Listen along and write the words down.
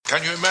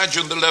Can you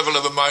imagine the level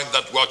of a mind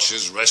that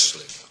watches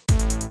wrestling?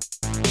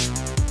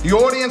 The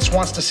audience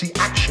wants to see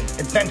action,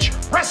 adventure,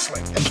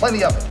 wrestling, and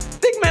plenty of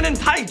it. Big men in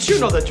tights,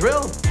 you know the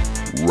drill.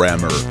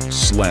 Rammer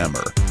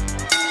Slammer.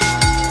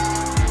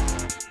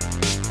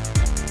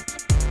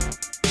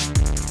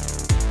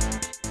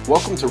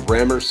 Welcome to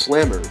Rammer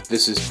Slammer.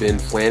 This is Ben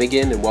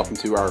Flanagan, and welcome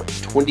to our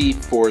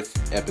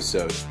 24th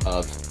episode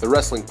of the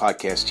wrestling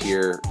podcast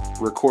here,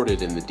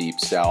 recorded in the Deep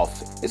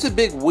South. It's a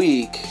big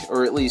week,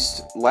 or at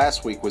least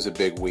last week was a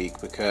big week,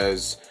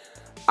 because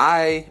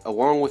I,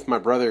 along with my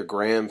brother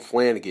Graham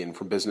Flanagan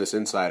from Business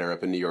Insider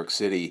up in New York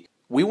City,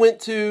 we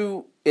went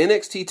to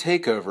NXT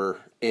TakeOver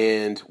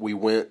and we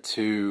went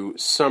to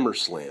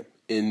SummerSlam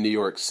in New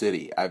York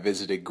City. I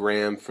visited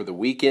Graham for the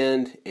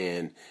weekend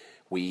and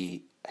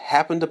we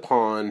happened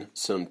upon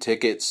some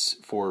tickets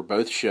for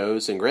both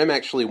shows, and Graham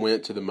actually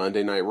went to the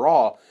Monday Night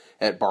Raw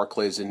at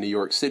Barclays in New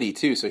York City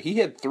too. So he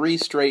had 3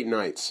 straight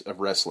nights of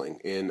wrestling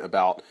in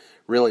about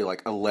really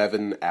like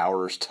 11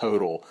 hours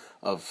total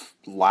of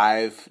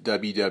live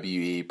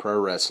WWE pro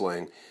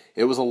wrestling.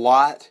 It was a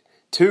lot.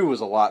 2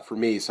 was a lot for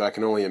me, so I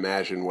can only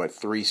imagine what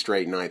 3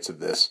 straight nights of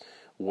this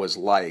was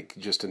like,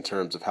 just in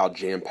terms of how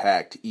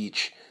jam-packed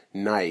each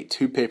night.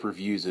 2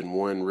 pay-per-views and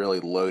 1 really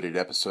loaded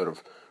episode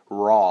of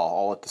Raw,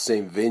 all at the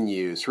same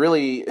venues.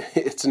 Really,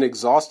 it's an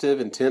exhaustive,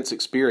 intense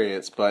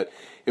experience, but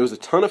it was a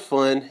ton of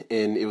fun,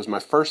 and it was my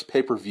first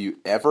pay-per-view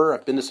ever.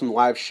 I've been to some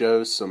live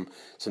shows, some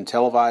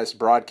televised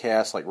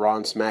broadcasts like Raw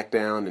and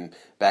SmackDown, and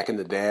back in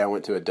the day I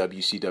went to a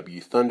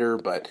WCW Thunder,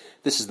 but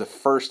this is the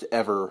first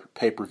ever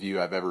pay-per-view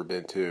I've ever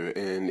been to,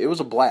 and it was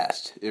a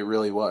blast. It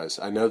really was.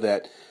 I know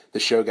that the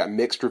show got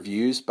mixed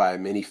reviews by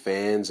many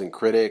fans and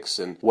critics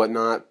and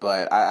whatnot,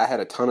 but I had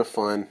a ton of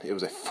fun. It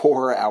was a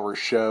 4-hour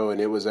show, and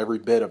it was every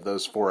bit of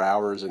those 4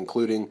 hours,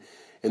 including,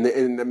 and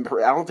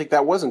I don't think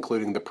that was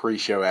including the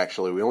pre-show,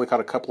 actually. We only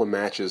caught a couple of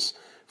matches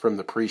from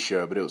the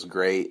pre-show, but it was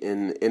great.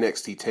 And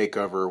NXT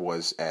TakeOver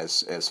was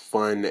as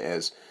fun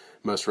as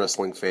most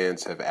wrestling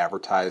fans have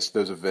advertised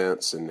those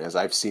events, and as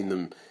I've seen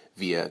them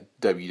via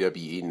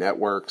WWE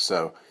Network.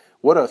 So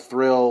what a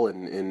thrill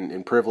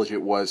and privilege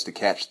it was to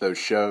catch those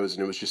shows,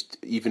 and it was just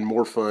even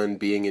more fun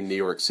being in New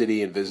York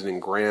City and visiting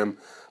Graham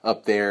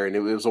up there, and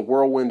it was a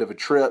whirlwind of a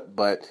trip,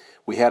 but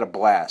we had a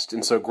blast.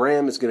 And so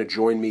Graham is going to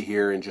join me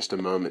here in just a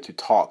moment to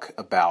talk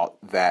about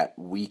that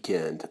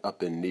weekend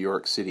up in New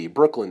York City,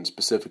 Brooklyn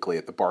specifically,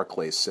 at the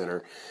Barclays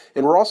Center.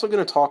 And we're also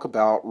going to talk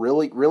about,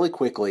 really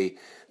quickly,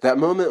 that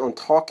moment on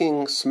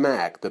Talking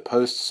Smack, the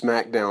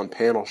post-SmackDown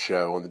panel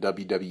show on the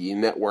WWE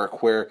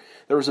Network, where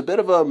there was a bit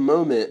of a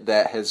moment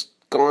that has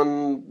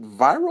gone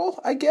viral,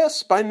 I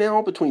guess, by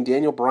now, between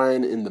Daniel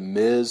Bryan and The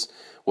Miz.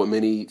 What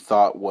many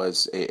thought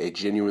was a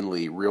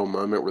genuinely real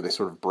moment where they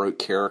sort of broke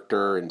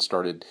character and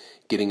started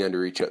getting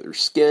under each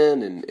other's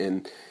skin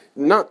and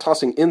not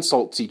tossing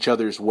insults each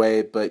other's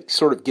way, but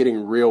sort of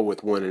getting real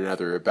with one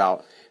another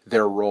about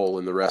their role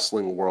in the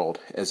wrestling world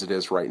as it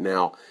is right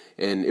now.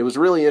 And it was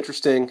really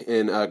interesting,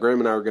 and Graham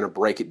and I are going to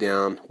break it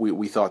down.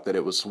 We thought that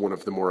it was one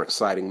of the more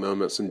exciting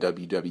moments in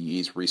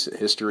WWE's recent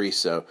history,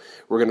 so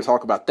we're going to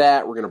talk about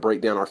that. We're going to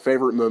break down our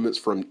favorite moments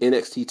from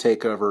NXT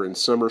TakeOver and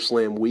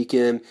SummerSlam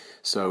weekend.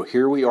 So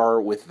here we are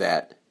with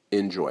that.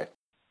 Enjoy.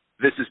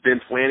 This is Ben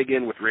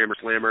Flanagan with Rammer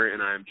Slammer,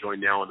 and I am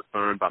joined now on the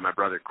phone by my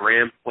brother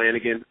Graham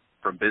Flanagan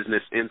from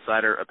Business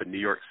Insider up in New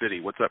York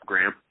City. What's up,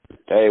 Graham?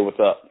 Hey, what's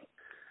up?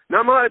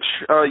 Not much.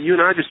 You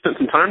and I just spent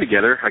some time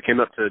together. I came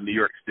up to New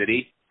York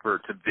City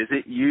to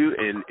visit you,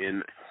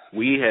 and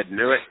we had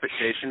no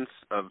expectations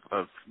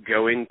of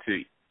going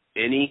to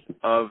any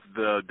of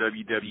the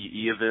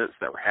WWE events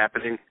that were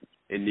happening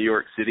in New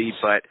York City,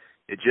 but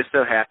it just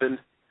so happened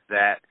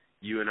that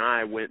you and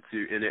I went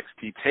to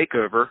NXT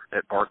TakeOver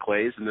at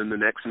Barclays, and then the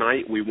next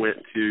night we went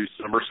to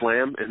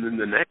SummerSlam, and then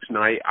the next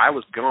night I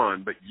was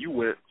gone, but you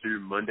went to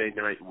Monday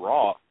Night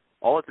Raw,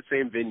 all at the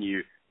same venue.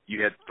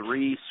 You had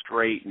 3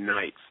 straight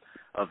nights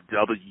of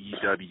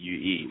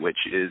WWE, which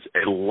is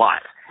a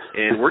lot.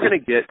 And we're going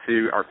to get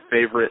to our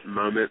favorite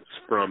moments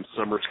from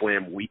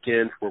SummerSlam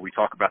weekend, where we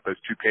talk about those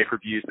 2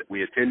 pay-per-views that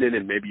we attended,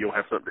 and maybe you'll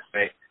have something to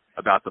say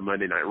about the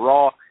Monday Night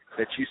Raw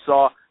that you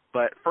saw.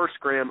 But first,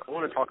 Graham, I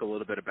want to talk a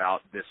little bit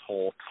about this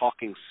whole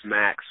Talking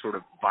Smack sort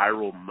of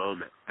viral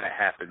moment that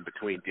happened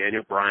between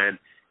Daniel Bryan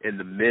and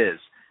The Miz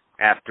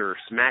after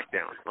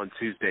SmackDown on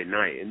Tuesday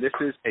night. And this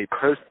is a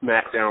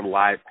post-SmackDown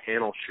live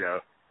panel show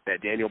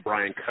that Daniel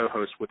Bryan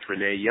co-hosts with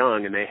Renee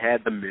Young, and they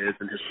had The Miz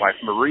and his wife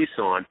Maryse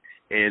on.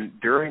 And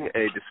during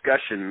a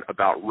discussion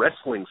about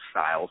wrestling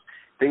styles,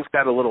 things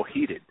got a little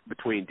heated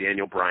between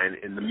Daniel Bryan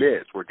and The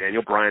Miz, where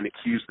Daniel Bryan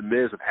accused The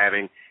Miz of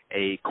having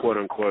a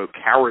quote-unquote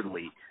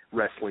cowardly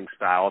wrestling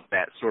style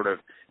that sort of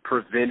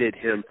prevented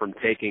him from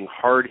taking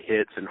hard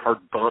hits and hard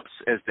bumps,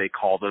 as they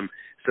call them,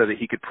 so that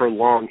he could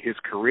prolong his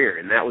career.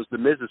 And that was The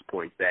Miz's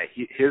point, that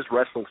his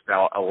wrestling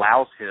style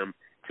allows him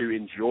to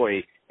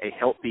enjoy a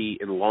healthy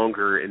and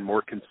longer and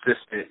more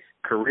consistent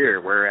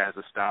career, whereas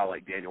a style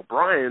like Daniel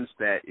Bryan's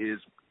that is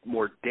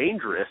more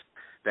dangerous,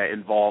 that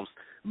involves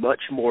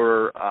much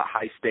more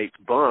high-stakes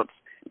bumps,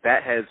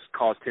 that has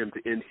caused him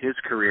to end his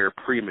career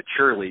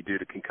prematurely due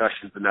to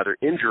concussions and other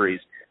injuries.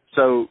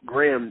 So,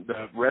 Graham,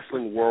 the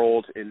wrestling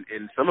world and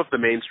some of the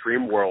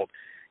mainstream world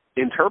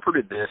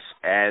interpreted this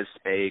as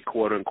a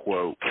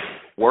quote-unquote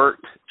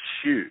worked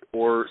shoot,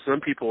 or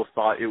some people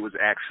thought it was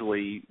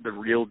actually the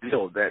real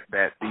deal,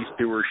 that these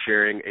two were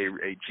sharing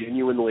a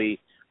genuinely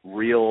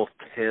real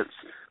tense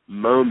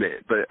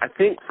moment. But I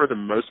think for the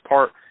most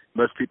part,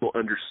 most people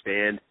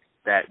understand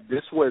that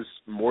this was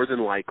more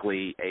than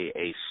likely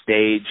a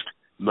staged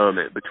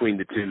moment between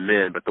the two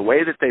men. But the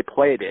way that they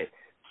played it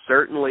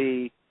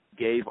certainly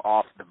gave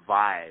off the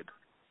vibe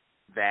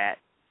that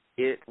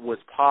it was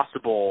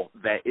possible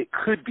that it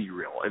could be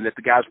real and that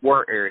the guys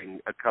were airing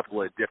a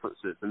couple of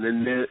differences. And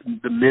then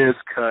the Miz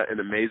cut an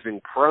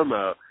amazing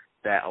promo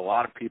that a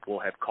lot of people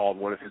have called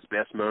one of his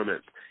best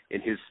moments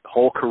in his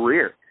whole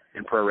career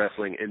in pro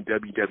wrestling and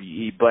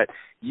WWE. But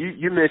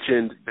you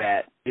mentioned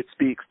that it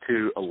speaks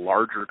to a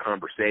larger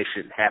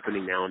conversation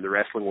happening now in the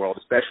wrestling world,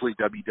 especially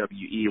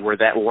WWE, where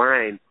that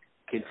line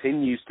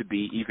continues to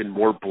be even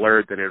more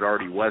blurred than it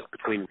already was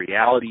between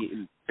reality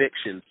and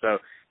fiction. So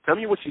tell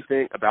me what you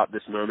think about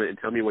this moment, and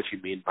tell me what you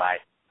mean by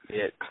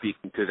it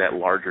speaking to that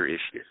larger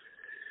issue.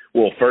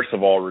 Well, first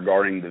of all,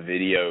 regarding the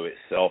video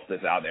itself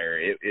that's out there,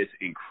 it's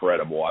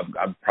incredible.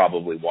 I've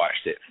probably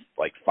watched it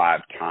like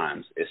 5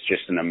 times. It's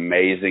just an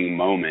amazing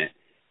moment.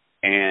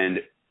 And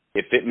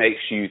if it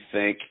makes you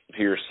think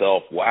to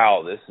yourself,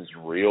 wow, this is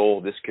real,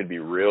 this could be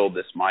real,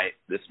 this might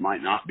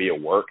not be a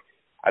work,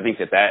 I think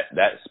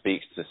that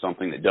speaks to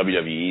something that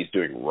WWE is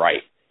doing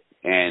right.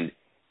 And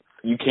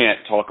you can't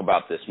talk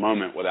about this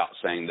moment without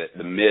saying that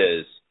The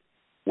Miz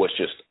was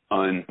just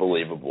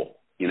unbelievable.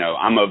 You know,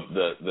 I'm of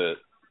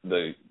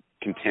the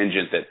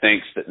contingent that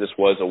thinks that this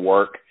was a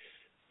work.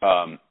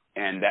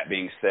 And that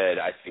being said,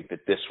 I think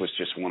that this was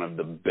just one of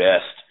the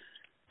best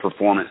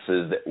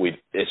performances that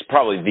it's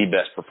probably the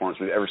best performance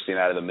we've ever seen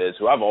out of The Miz,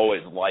 who I've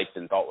always liked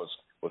and thought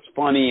was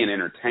funny and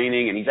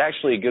entertaining. And he's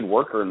actually a good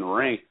worker in the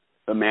ring.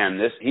 But man,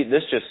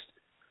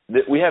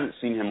 we haven't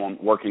seen him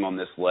working on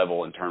this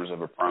level in terms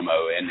of a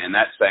promo, and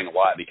that's saying a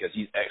lot because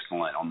he's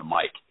excellent on the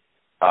mic.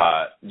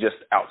 Just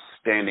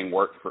outstanding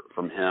work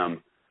from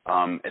him,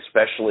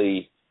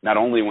 especially not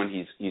only when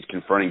he's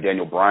confronting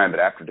Daniel Bryan, but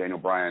after Daniel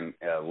Bryan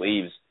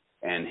leaves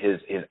and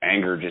his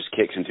anger just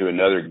kicks into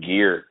another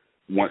gear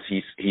once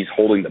he's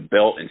holding the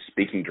belt and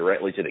speaking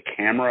directly to the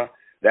camera.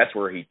 That's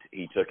where he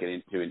took it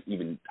into an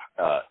even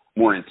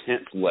more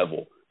intense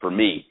level for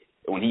me.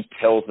 When he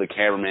tells the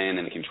cameraman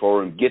in the control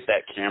room, get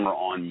that camera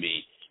on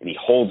me, and he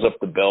holds up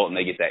the belt and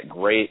they get that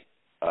great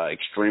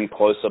extreme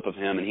close-up of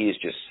him, and he is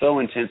just so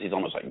intense, he's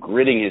almost like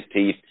gritting his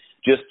teeth.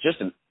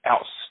 Just an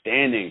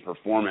outstanding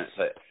performance.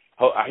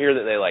 I hear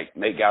that they like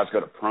make guys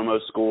go to promo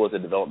school at the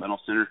developmental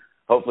center.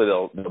 Hopefully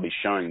they'll be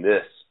showing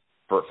this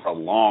for a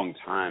long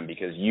time,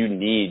 because you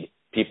need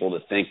people to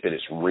think that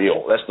it's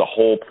real. That's the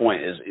whole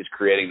point, is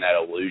creating that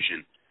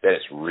illusion that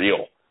it's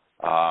real.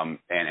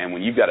 And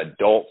when you've got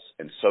adults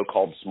and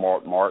so-called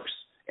smart marks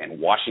and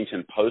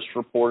Washington Post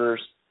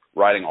reporters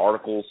writing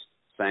articles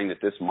saying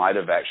that this might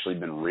have actually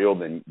been real,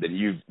 then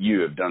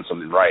you have done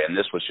something right. And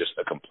this was just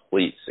a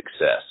complete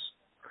success.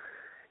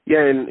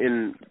 Yeah,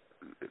 and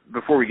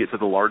before we get to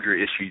the larger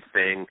issue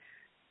thing,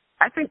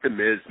 I think The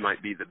Miz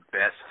might be the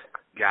best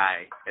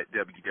guy at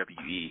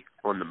WWE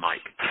on the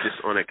mic,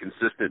 just on a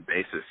consistent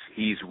basis.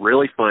 He's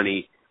really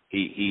funny.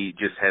 He's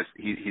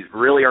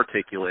really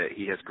articulate.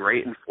 He has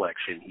great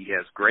inflection. He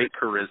has great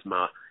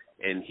charisma,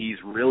 and he's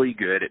really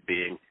good at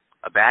being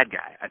a bad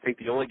guy. I think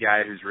the only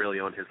guy who's really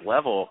on his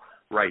level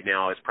right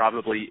now is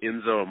probably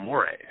Enzo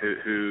Amore,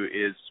 who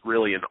is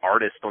really an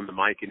artist on the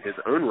mic in his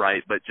own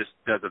right, but just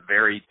does a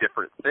very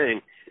different thing.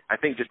 I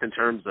think just in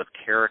terms of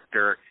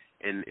character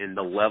and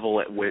the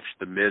level at which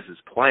The Miz is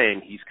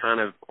playing, he's kind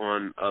of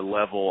on a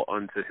level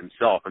unto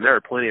himself. And there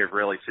are plenty of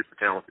really super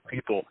talented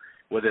people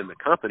within the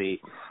company,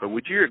 but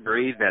would you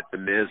agree that The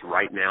Miz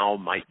right now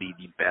might be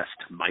the best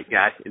mic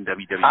guy in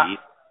WWE?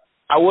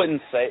 I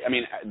wouldn't say. I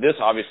mean, this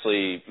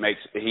obviously makes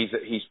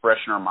he's fresh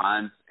in our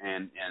minds,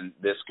 and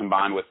this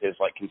combined with his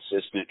like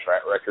consistent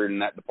track record in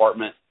that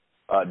department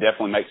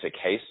definitely makes a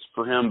case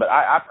for him. But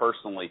I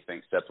personally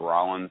think Seth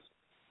Rollins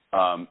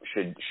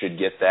should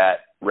get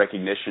that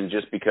recognition,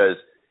 just because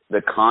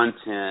the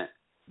content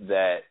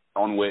that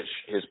on which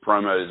his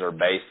promos are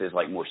based is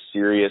like more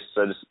serious,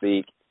 so to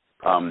speak.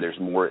 There's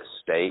more at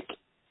stake,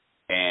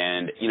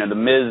 and you know the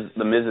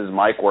Miz's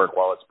mic work,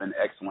 while it's been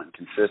excellent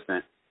and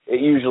consistent, it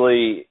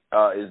usually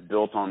is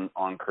built on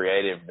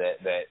creative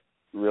that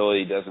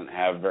really doesn't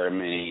have very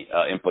many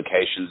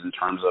implications in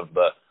terms of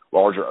the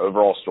larger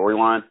overall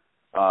storyline.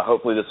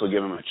 Hopefully, this will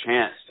give him a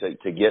chance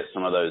to get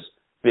some of those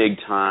big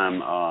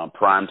time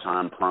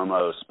primetime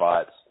promo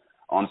spots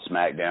on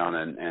SmackDown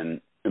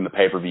and in the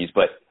pay-per-views.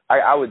 But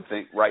I would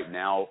think right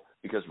now,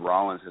 because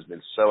Rollins has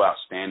been so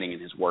outstanding in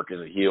his work as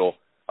a heel.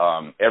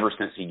 Ever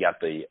since he got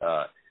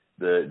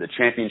the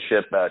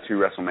championship 2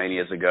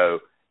 WrestleManias ago,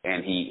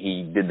 and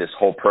he did this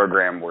whole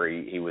program where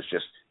he was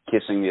just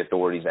kissing the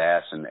authorities'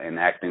 ass and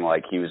acting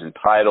like he was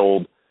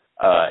entitled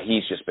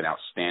he's just been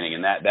outstanding.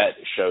 And that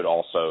showed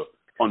also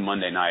on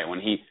Monday night when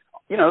he,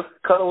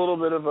 cut a little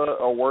bit of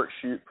a work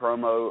shoot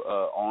promo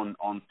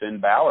on Finn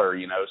Balor,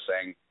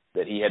 saying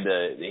that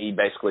he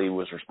basically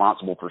was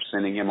responsible for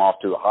sending him off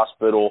to a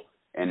hospital,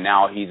 and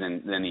now he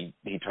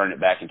turned it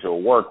back into a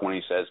work when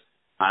he says,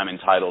 I'm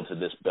entitled to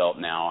this belt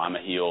now. I'm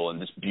a heel,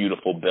 and this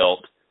beautiful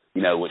belt,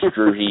 which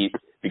drew heat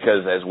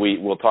because, as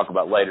we'll talk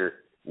about later,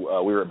 we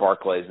were at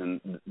Barclays and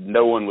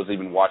no one was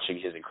even watching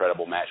his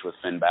incredible match with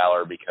Finn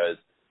Balor because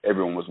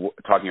everyone was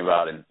talking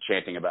about and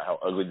chanting about how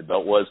ugly the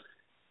belt was.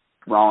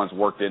 Rollins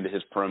worked into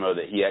his promo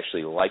that he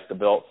actually liked the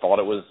belt, thought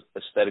it was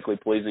aesthetically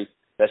pleasing.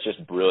 That's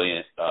just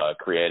brilliant,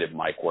 creative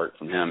mic work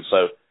from him.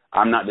 So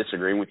I'm not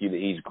disagreeing with you that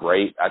he's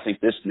great. I think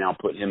this now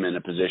put him in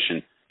a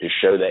position to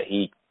show that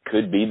he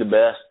could be the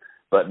best.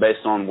 But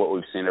based on what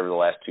we've seen over the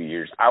last 2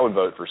 years, I would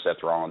vote for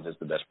Seth Rollins as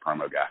the best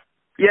promo guy.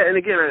 Yeah, and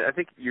again, I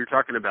think you're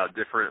talking about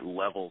different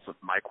levels of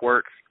mic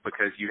work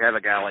because you have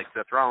a guy like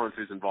Seth Rollins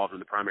who's involved in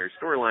the primary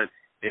storyline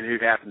and who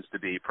happens to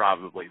be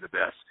probably the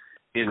best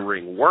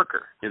in-ring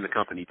worker in the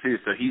company too.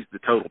 So he's the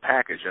total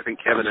package. I think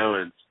Kevin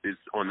Owens is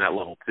on that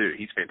level too.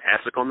 He's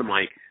fantastic on the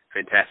mic,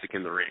 fantastic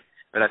in the ring.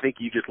 But I think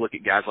you just look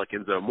at guys like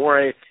Enzo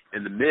Amore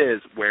and The Miz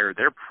where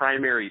their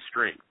primary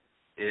strength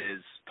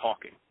is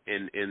talking.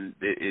 And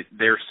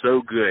they're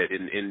so good.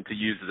 And to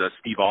use the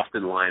Steve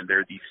Austin line,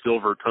 they're these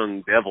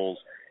silver-tongued devils,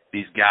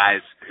 these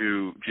guys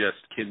who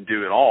just can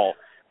do it all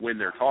when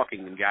they're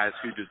talking, and guys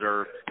who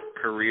deserve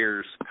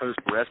careers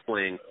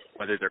post-wrestling,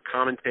 whether they're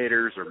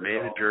commentators or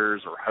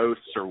managers or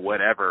hosts or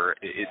whatever.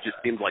 It just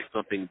seems like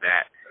something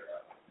that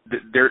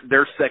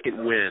their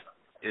second win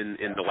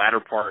in the latter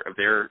part of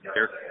their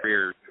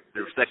career,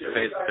 their second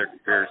phase of their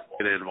career is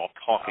going to involve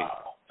talking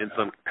in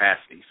some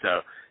capacity.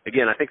 So,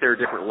 again, I think there are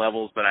different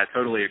levels, but I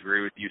totally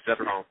agree with you. Seth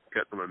Rollins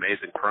cut some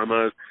amazing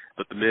promos,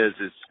 but The Miz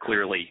is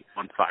clearly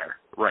on fire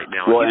right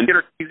now. Well,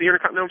 he's the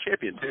Intercontinental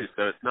Champion, too,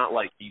 so it's not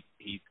like he's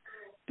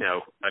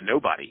a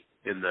nobody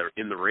in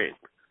the ring.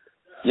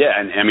 Yeah,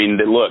 and I mean,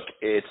 look,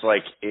 it's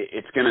like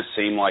it's going to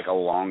seem like a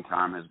long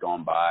time has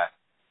gone by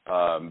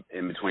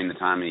in between the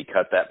time he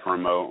cut that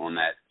promo on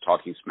that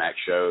Talking Smack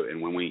show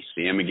and when we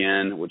see him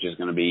again, which is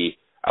going to be,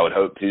 I would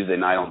hope, Tuesday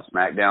night on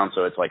SmackDown.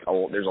 So it's like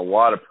there's a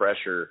lot of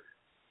pressure,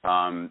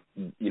 on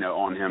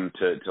him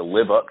to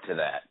live up to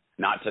that,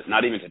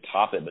 not even to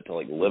top it, but to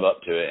live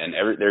up to it. And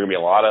there are going to be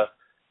a lot of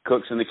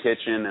cooks in the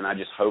kitchen, and I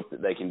just hope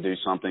that they can do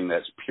something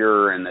that's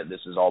pure and that this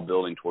is all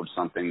building towards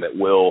something that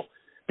will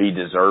be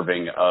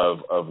deserving of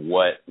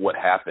what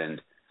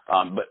happened.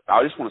 But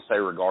I just want to say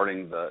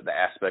regarding the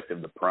aspect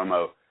of the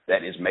promo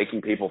that is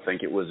making people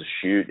think it was a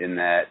shoot in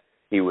that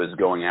he was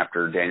going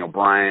after Daniel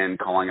Bryan,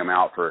 calling him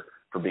out for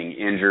being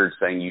injured,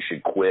 saying you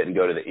should quit and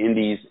go to the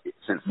Indies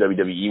since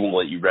WWE won't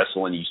let you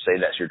wrestle and you say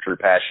that's your true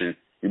passion.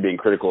 You're being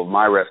critical of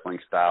my wrestling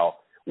style,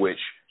 which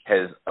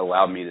has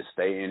allowed me to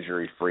stay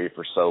injury-free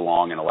for so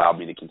long and allowed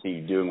me to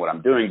continue doing what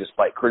I'm doing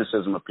despite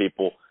criticism of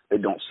people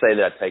that don't say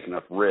that I've taken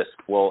enough risk.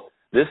 Well,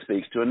 this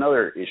speaks to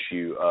another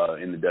issue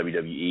in the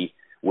WWE,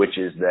 which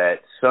is that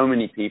so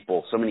many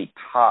people, so many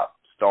top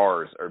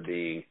stars are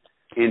being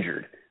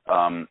injured.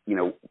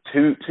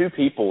 Two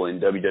people in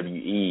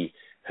WWE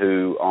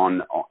who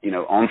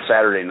on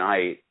Saturday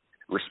night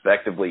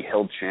respectively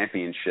held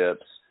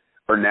championships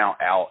are now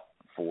out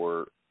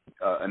for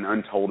an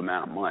untold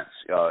amount of months.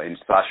 And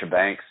Sasha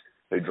Banks,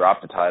 who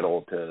dropped the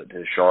title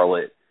to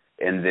Charlotte,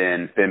 and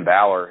then Finn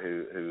Balor,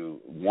 who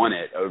won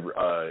it over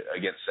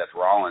against Seth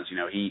Rollins.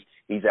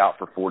 He's out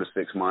for 4 to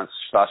 6 months.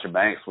 Sasha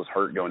Banks was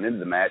hurt going into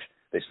the match.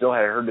 They still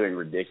had her doing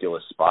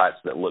ridiculous spots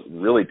that looked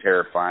really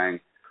terrifying.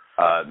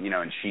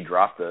 And she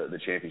dropped the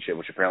championship,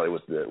 which apparently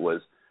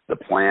was the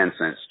plan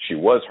since she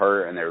was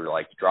hurt, and they were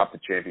like, drop the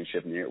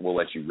championship and we'll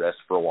let you rest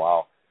for a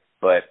while.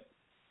 But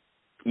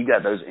you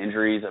got those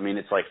injuries. I mean,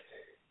 it's like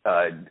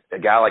a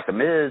guy like The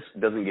Miz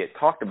doesn't get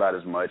talked about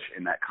as much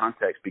in that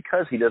context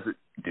because he doesn't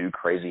do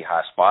crazy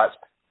high spots.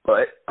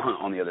 But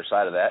on the other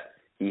side of that,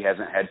 he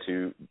hasn't had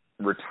to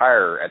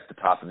retire at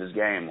the top of his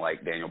game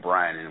like Daniel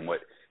Bryan, and what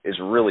is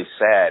really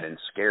sad and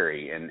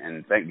scary.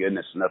 And thank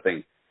goodness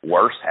nothing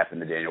worse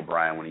happened to Daniel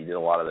Bryan when he did a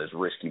lot of those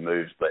risky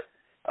moves. But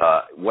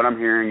what I'm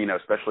hearing,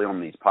 especially on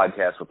these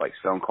podcasts with like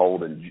Stone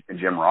Cold and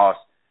Jim Ross,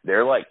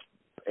 they're like,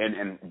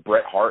 and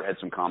Bret Hart had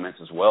some comments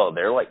as well.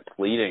 They're like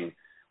pleading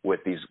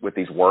with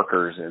these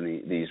workers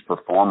and these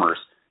performers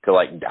to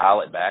like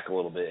dial it back a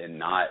little bit and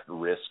not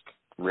risk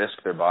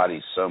their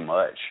bodies so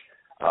much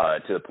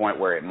to the point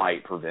where it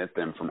might prevent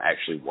them from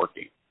actually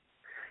working.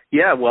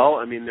 Yeah, well,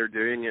 I mean, they're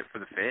doing it for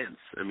the fans.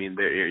 I mean,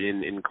 they're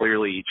in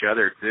clearly each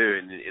other, too,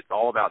 and it's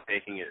all about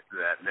taking it to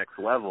that next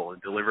level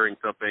and delivering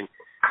something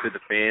to the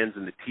fans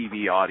and the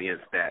TV audience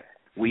that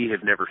we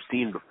have never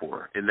seen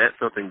before. And that's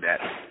something that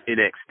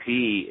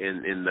NXT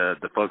and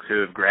the folks who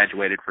have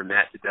graduated from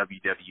that to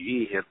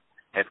WWE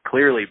have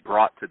clearly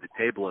brought to the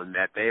table, and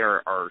that they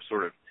are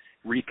sort of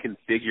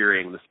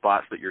reconfiguring the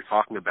spots that you're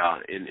talking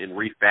about and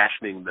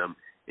refashioning them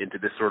into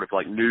this sort of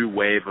like new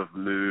wave of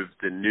moves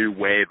and new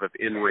wave of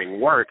in-ring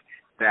work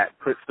that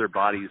puts their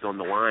bodies on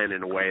the line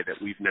in a way that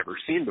we've never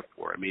seen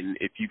before. I mean,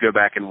 if you go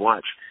back and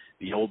watch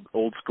the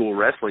old school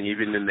wrestling,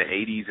 even in the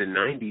 80s and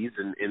 90s,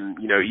 and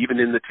even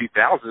in the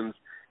 2000s,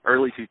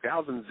 early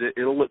 2000s,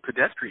 it'll look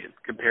pedestrian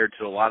compared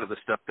to a lot of the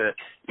stuff that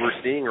we're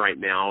seeing right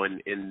now,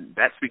 and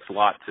that speaks a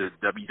lot to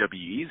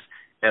WWE's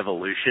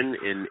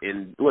evolution.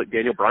 And look,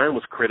 Daniel Bryan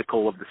was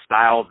critical of the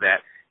style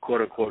that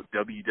quote-unquote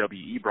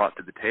WWE brought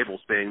to the table,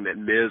 saying that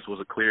Miz was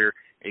a clear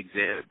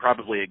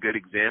probably a good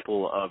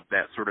example of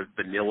that sort of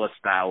vanilla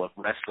style of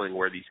wrestling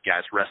where these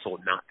guys wrestle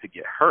not to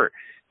get hurt.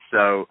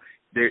 So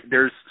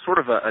there's sort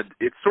of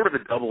it's sort of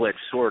a double-edged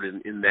sword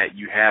in that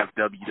you have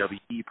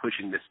WWE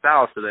pushing this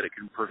style so that it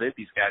can prevent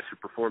these guys who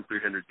perform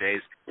 300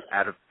 days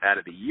out of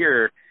the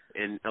year,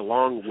 and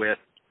along with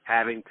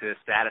having to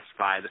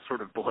satisfy the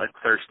sort of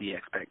bloodthirsty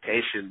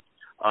expectations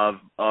of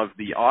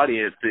the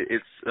audience.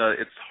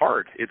 It's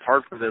hard. It's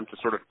hard for them to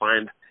sort of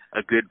find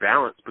a good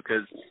balance,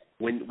 because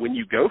when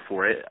you go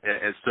for it,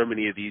 as so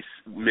many of these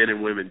men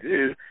and women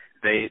do,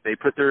 they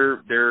put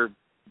their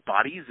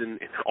bodies and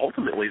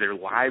ultimately their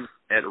lives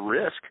at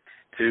risk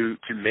to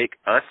make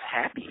us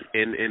happy.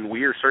 And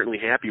we are certainly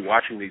happy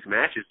watching these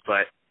matches,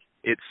 but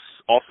it's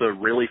also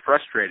really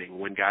frustrating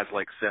when guys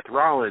like Seth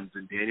Rollins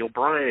and Daniel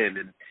Bryan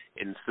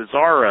and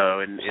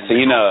Cesaro and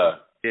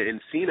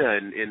Cena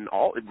and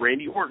all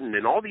Randy Orton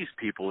and all these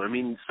people. I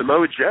mean,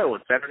 Samoa Joe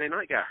on Saturday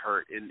night got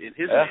hurt in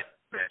his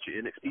match.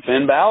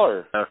 Finn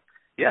Balor.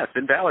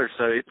 Finn Balor.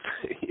 So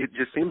it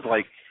just seems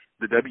like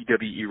the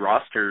WWE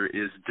roster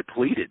is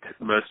depleted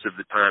most of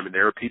the time, and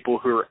there are people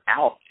who are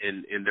out,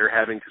 and they're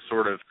having to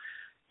sort of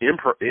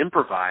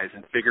improvise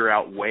and figure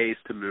out ways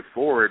to move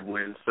forward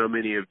when so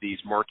many of these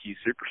marquee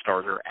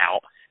superstars are out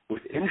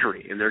with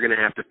injury, and they're going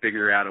to have to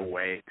figure out a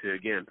way to,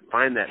 again,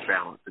 find that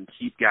balance and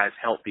keep guys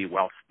healthy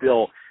while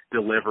still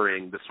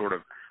delivering the sort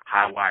of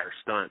high-wire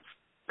stunts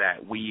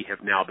that we have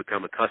now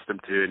become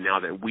accustomed to and now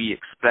that we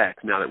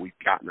expect, now that we've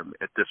gotten them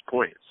at this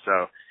point.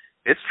 So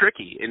it's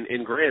tricky.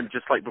 And Graham,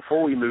 just like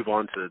before we move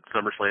on to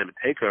SummerSlam and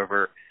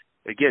TakeOver,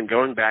 again,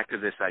 going back to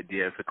this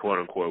idea of the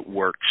quote-unquote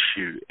worked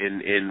shoot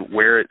and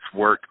where it's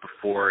worked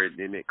before,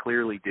 and it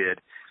clearly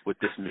did with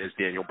this Miz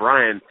Daniel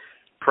Bryan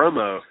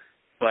promo,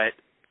 but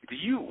do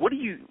you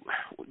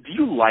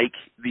like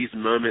these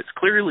moments?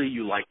 Clearly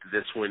you liked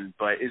this one,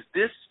 but is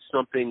this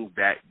something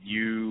that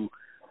you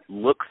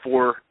look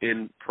for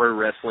in pro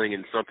wrestling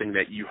and something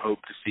that you hope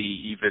to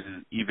see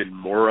even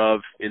more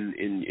of in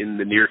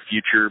the near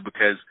future?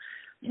 Because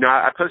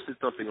I posted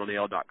something on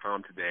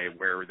AL.com today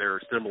where there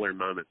are similar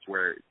moments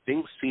where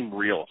things seem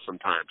real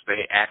sometimes.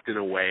 They act in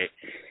a way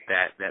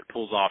that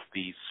pulls off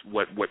these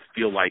what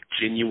feel like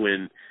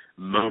genuine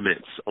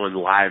moments on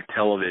live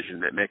television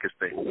that make us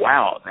think,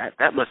 wow,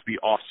 that must be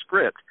off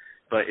script.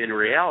 But in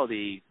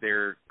reality,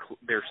 they're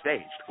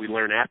staged. We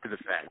learn after the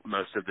fact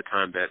most of the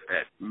time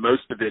that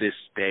most of it is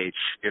staged,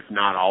 if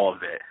not all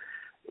of it.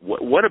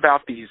 What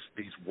about these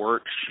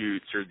work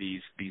shoots or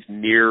these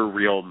near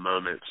real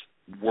moments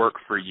work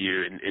for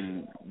you,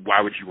 and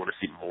why would you want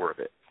to see more of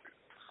it?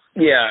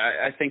 Yeah,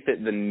 I think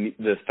that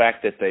the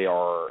fact that they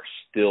are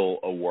still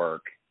a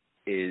work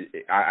is,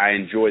 I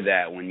enjoy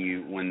that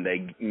when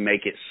they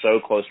make it so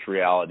close to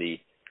reality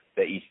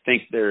that you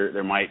think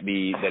it might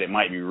be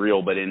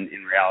real, but in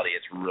reality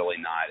it's really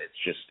not.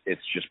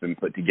 It's just been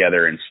put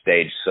together and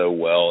staged so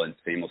well and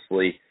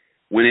seamlessly.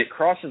 When it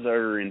crosses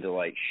over into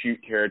like shoot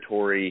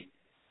territory,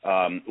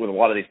 with a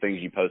lot of these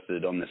things you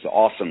posted on this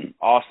awesome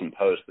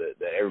post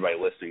that everybody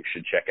listening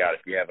should check out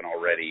if you haven't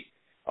already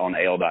on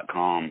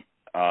AL.com.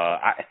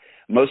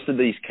 Most of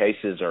these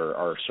cases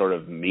are sort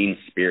of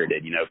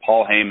mean-spirited.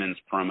 Paul Heyman's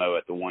promo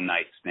at the One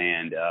Night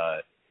Stand,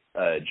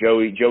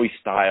 Joey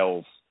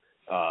Styles'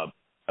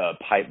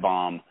 pipe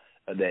bomb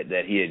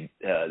that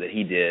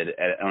he did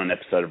on an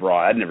episode of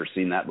Raw. I'd never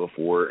seen that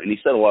before, and he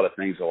said a lot of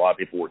things a lot of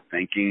people were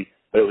thinking.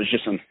 But it was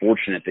just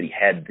unfortunate that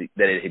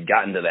that it had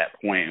gotten to that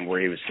point and where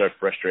he was so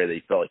frustrated that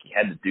he felt like he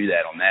had to do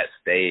that on that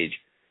stage.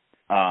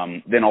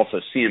 Then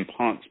also CM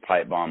Punk's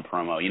pipe bomb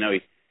promo.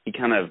 He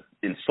kind of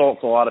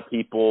insults a lot of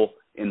people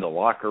in the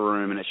locker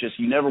room, and it's just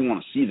you never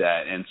want to see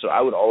that. And so I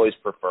would always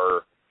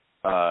prefer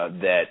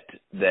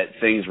that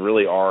things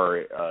really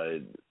are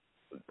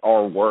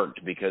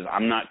worked, because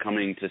I'm not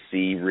coming to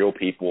see real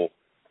people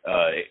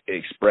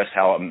express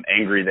how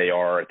angry they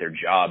are at their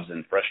jobs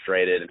and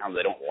frustrated and how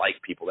they don't like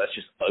people. That's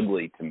just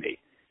ugly to me,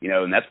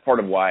 and that's part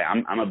of why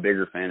I'm a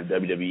bigger fan of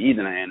WWE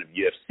than I am of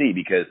UFC,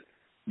 because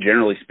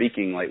generally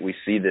speaking, like we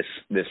see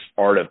this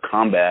art of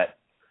combat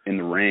in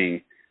the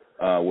ring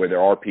where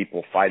there are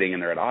people fighting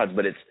and they're at odds,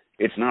 but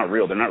it's not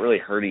real. They're not really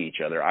hurting each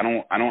other.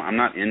 I'm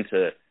not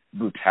into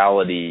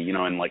brutality,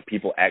 and like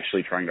people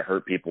actually trying to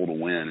hurt people to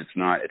win.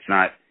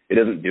 It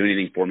doesn't do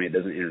anything for me. It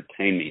doesn't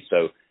entertain me.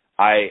 So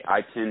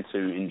I tend to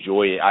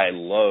enjoy it. I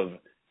love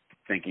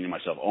thinking to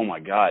myself, oh my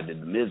God, is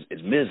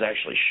Miz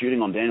actually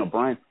shooting on Daniel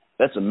Bryan?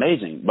 That's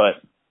amazing.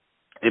 But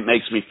it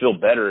makes me feel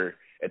better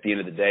at the end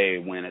of the day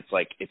when it's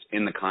like it's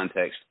in the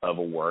context of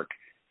a work,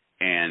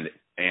 and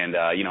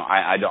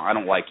I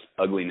don't like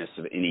ugliness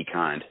of any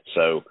kind.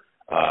 So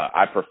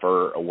I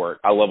prefer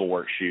I love a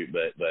work shoot,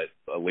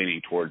 but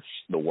leaning towards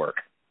the work.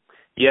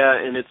 Yeah,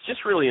 and it's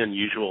just really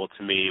unusual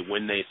to me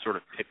when they sort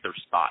of pick their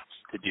spots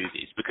to do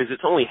these, because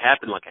it's only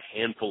happened like a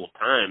handful of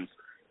times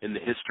in the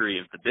history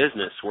of the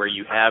business where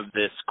you have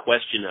this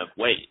question of,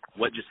 wait,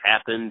 what just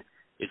happened?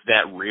 Is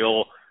that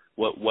real?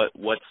 What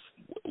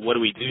do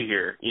we do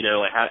here? You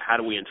know, like how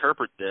do we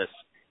interpret this?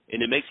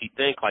 And it makes you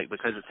think, like,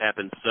 because it's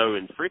happened so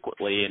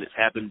infrequently and it's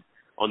happened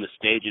on the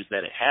stages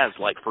that it has,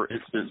 like, for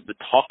instance, the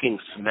Talking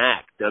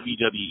Smack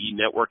WWE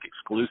Network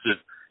exclusive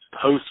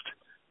post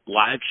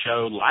live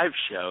show,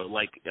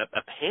 like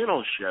a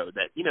panel show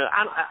that, you know,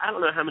 I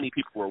don't know how many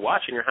people were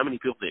watching or how many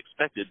people they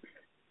expected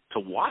to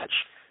watch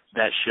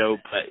that show,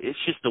 but it's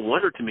just a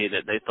wonder to me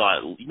that they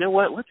thought, you know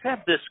what, let's have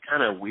this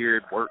kind of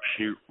weird work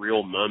shoot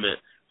real moment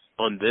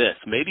on this.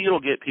 Maybe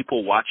it'll get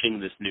people watching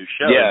this new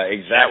show. Yeah,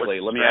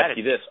 exactly. Let me ask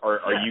you this: Are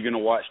you going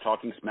to watch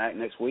Talking Smack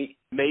next week?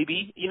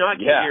 Maybe. You know, I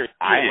can't hear it.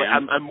 I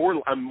am. I'm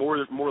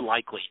more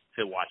likely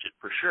to watch it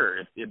for sure.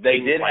 If they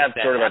did like have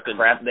sort of a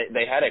crap.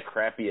 They had a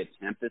crappy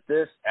attempt at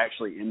this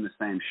actually in the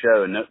same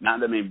show, and not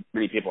that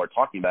many people are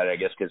talking about it. I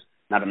guess because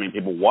not that many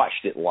people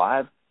watched it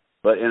live.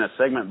 But in a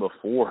segment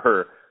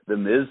before the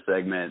Miz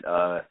segment,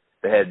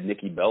 they had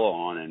Nikki Bella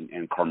on,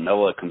 and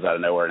Carmella comes out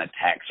of nowhere and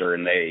attacks her,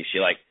 and she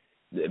like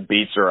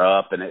beats her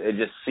up, and it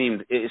just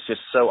seemed, it's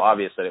just so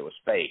obvious that it was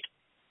fake,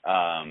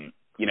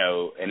 you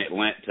know, and it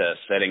lent to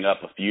setting up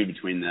a feud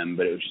between them,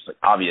 but it was just like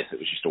obvious it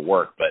was just a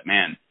work. But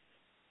man,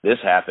 this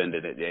happened,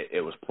 and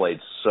it was played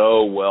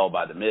so well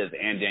by The Miz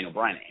and Daniel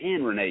Bryan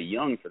and Renee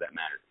Young for that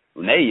matter.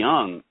 Renee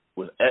Young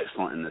was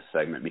excellent in this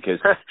segment because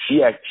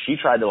she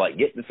tried to like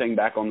get the thing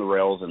back on the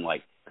rails and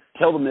like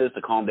tell The Miz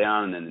to calm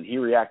down, and then he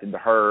reacted to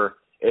her.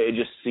 It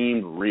just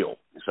seemed real.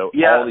 So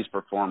all these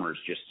performers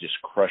just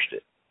crushed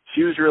it.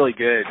 She was really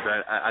good,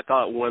 but I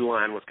thought one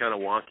line was kind of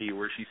wonky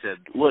where she said,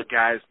 look,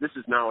 guys, this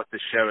is not what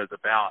this show is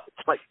about.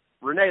 It's like,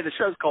 Renee, the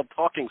show's called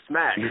Talking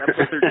Smack. That's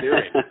what they're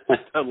doing.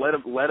 So let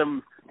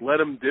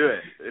them do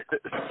it.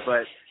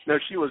 But, no,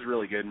 she was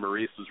really good.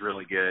 Maurice was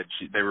really good.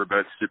 They were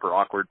both super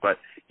awkward. But,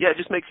 yeah, it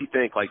just makes you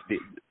think, like,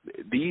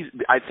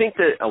 I think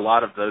that a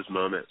lot of those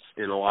moments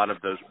in a lot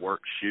of those work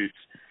shoots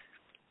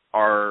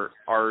are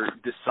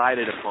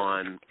decided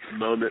upon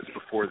moments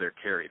before they're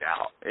carried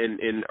out,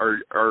 and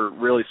are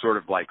really sort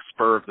of like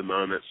spur of the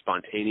moment,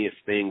 spontaneous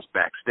things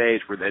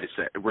backstage where they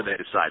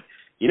decide,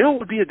 you know,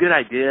 what would be a good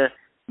idea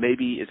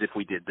maybe is if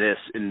we did this,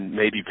 and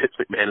maybe Vince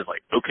McMahon is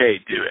like,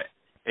 okay, do it.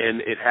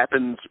 And it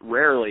happens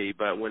rarely,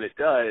 but when it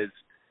does,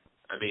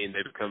 I mean,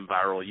 they become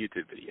viral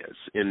YouTube videos.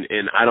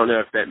 And I don't know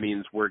if that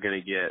means we're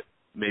going to get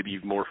maybe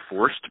more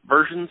forced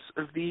versions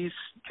of these,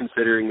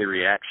 considering the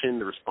reaction,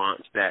 the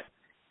response that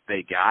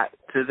they got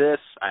to this.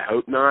 I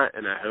hope not,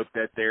 and I hope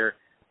that they're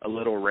a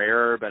little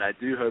rarer, but I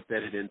do hope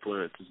that it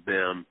influences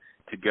them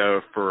to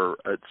go for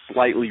a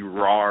slightly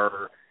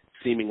rawer,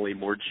 seemingly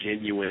more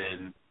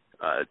genuine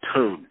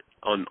tone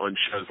on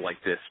shows like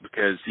this,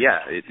 because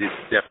it's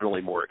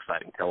definitely more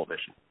exciting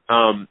television.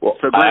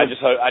 I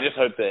just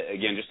hope that,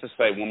 again, just to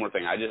say one more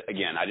thing, I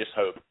just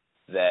hope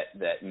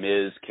that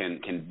Miz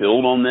can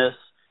build on this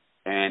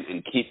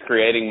and keep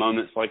creating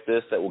moments like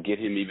this that will get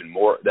him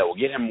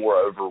more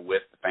over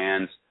with the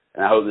fans.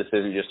 And I hope this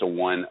isn't just a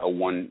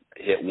one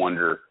hit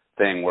wonder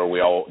thing where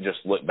we all just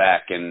look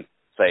back and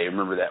say,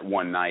 remember that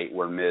one night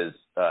where Miz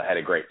had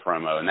a great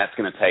promo. And that's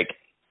going to take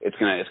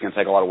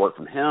a lot of work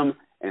from him,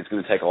 and it's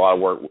going to take a lot of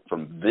work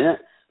from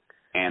Vince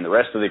and the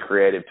rest of the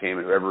creative team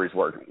and whoever he's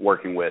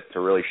working with to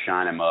really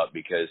shine him up,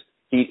 because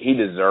he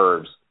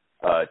deserves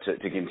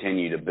to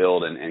continue to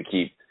build and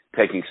keep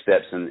taking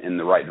steps in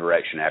the right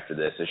direction after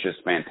this. It's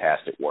just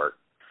fantastic work.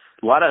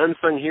 A lot of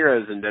unsung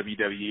heroes in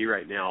WWE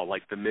right now,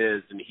 like The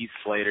Miz and Heath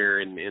Slater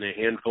and a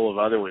handful of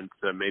other ones.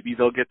 So maybe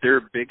they'll get their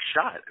big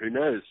shot. Who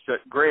knows? So,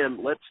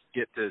 Graham, let's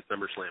get to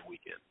SummerSlam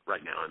weekend right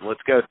now, and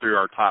let's go through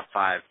our top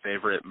 5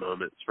 favorite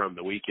moments from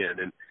the weekend.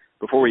 And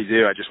before we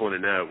do, I just want to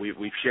know,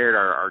 we've shared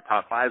our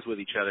top 5s with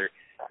each other,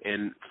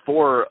 and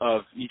 4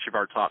 of each of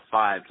our top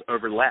 5s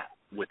overlap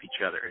with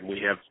each other, and we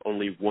have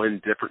only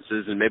 1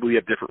 differences, and maybe we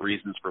have different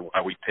reasons for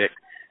why we picked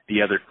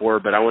the other 4,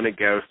 but I want to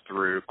go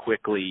through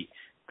quickly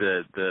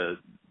the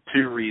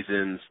 2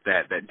 reasons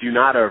that do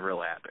not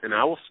overlap. And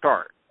I will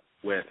start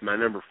with my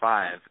number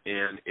 5,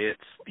 and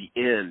it's the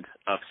end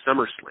of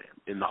SummerSlam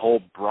in the whole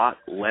Brock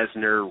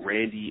Lesnar,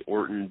 Randy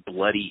Orton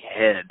bloody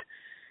head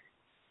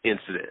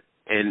incident.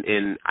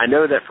 And I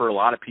know that for a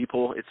lot of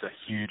people, it's a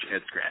huge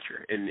head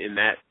scratcher, and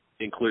that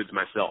includes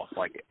myself.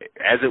 Like,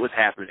 as it was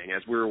happening,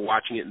 as we were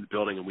watching it in the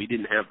building and we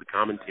didn't have the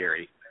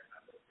commentary,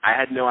 I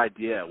had no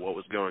idea what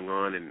was going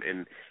on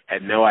and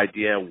had no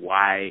idea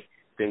why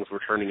things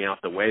were turning out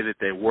the way that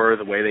they were.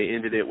 The way they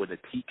ended it with a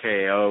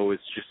TKO is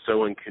just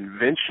so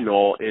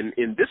unconventional. And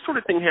this sort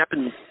of thing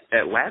happened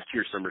at last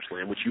year's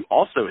SummerSlam, which you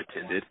also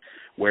attended,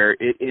 where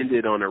it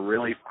ended on a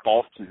really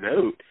false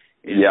note.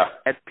 And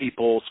had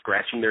people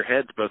scratching their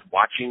heads, both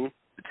watching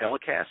the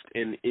telecast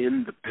and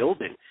in the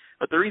building.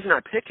 But the reason I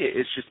pick it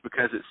is just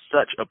because it's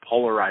such a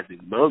polarizing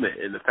moment.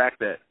 And the fact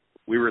that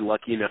we were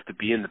lucky enough to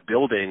be in the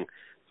building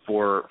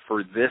for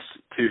this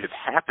to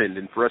have happened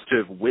and for us to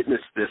have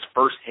witnessed this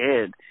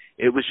firsthand.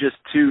 It was just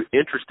too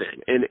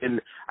interesting.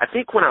 And I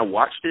think when I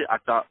watched it, I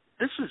thought,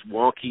 this is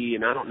wonky,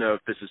 and I don't know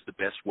if this is the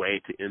best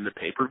way to end the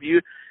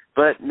pay-per-view.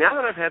 But now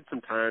that I've had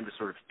some time to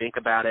sort of think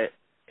about it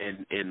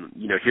and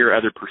hear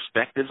other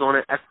perspectives on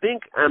it, I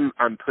think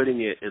I'm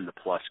putting it in the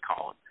plus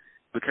column,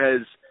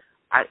 because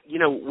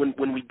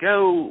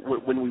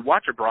when we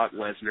watch a Brock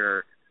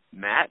Lesnar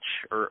match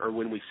or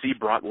when we see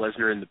Brock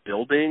Lesnar in the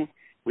building,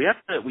 we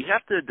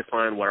have to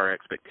define what our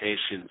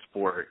expectations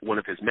for one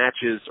of his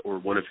matches or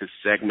one of his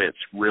segments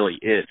really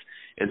is.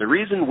 And the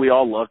reason we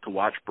all love to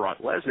watch Brock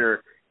Lesnar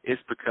is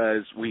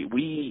because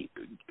we're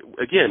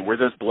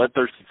those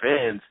bloodthirsty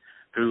fans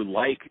who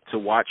like to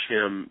watch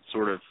him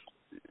sort of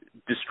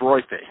destroy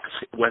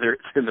things, whether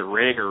it's in the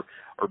ring or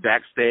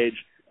backstage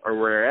or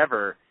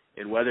wherever,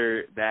 and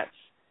whether that's,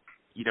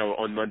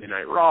 on Monday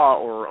Night Raw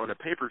or on a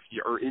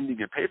pay-per-view or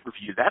ending a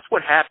pay-per-view. That's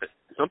what happened.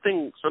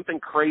 Something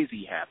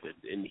crazy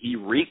happened, and he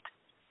wreaked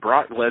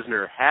Brock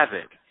Lesnar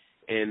havoc.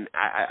 And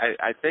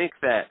I think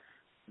that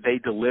they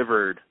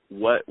delivered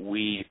what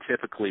we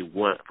typically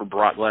want from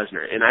Brock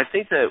Lesnar. And I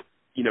think that,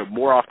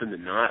 more often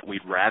than not,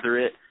 we'd rather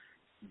it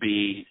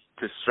be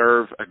to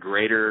serve a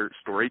greater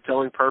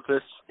storytelling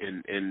purpose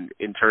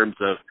in terms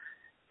of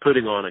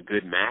putting on a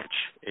good match.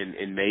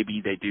 And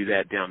maybe they do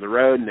that down the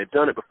road, and they've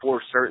done it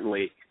before,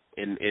 certainly.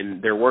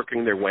 And they're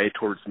working their way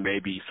towards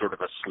maybe sort of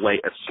a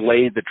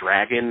Slay the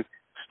Dragon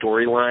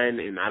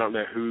storyline, and I don't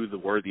know who the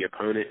worthy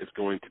opponent is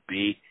going to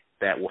be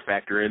that will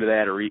factor into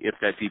that, or if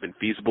that's even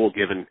feasible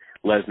given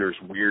Lesnar's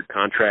weird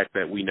contract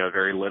that we know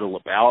very little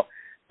about.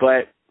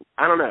 But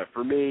I don't know.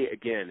 For me,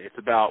 again, it's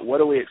about what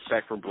do we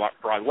expect from Brock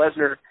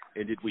Lesnar,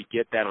 and did we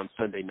get that on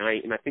Sunday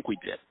night? And I think we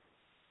did.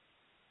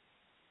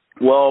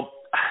 Well,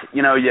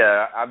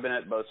 I've been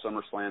at both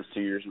SummerSlams 2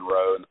 years in a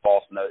row and the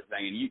false note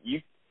thing,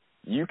 and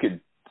you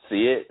could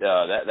see it.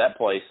 That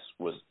place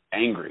was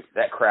angry.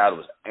 That crowd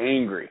was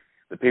angry.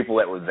 The people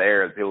that were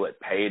there, the people that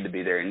paid to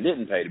be there and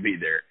didn't pay to be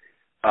there,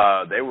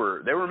 they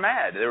were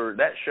mad.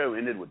 That show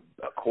ended with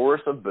a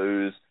chorus of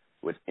boos,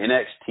 with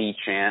NXT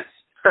chants.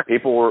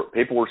 People were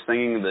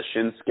singing the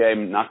Shinsuke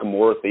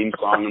Nakamura theme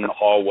song in the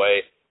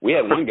hallway. We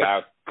had one guy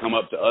come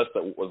up to us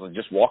that was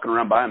just walking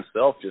around by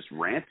himself, just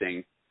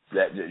ranting.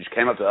 That just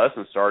came up to us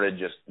and started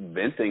just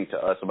venting to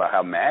us about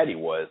how mad he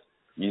was,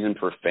 using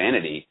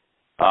profanity.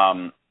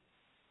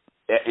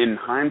 In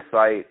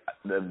hindsight,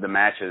 the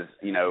matches,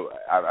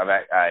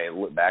 I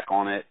look back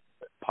on it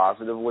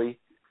positively,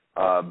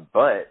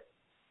 but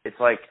it's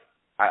like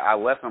I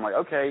left and I'm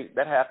like, okay,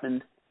 that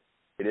happened.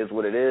 It is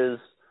what it is.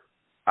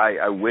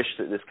 I wish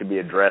that this could be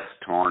addressed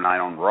tomorrow night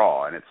on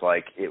Raw, and it's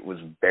like it was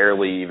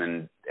barely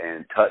even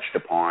touched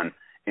upon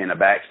in a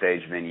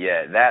backstage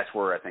vignette. That's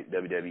where I think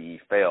WWE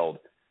failed.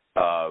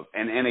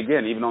 And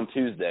again, even on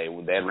Tuesday,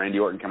 when they had Randy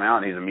Orton come out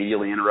and he's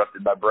immediately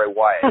interrupted by Bray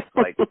Wyatt,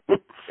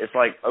 it's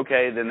like,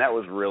 okay, then that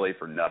was really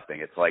for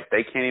nothing. It's like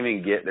they can't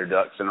even get their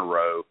ducks in a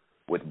row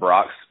with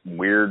Brock's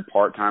weird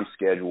part-time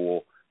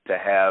schedule to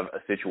have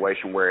a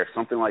situation where if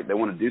something like they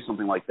want to do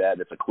something like that,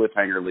 that's a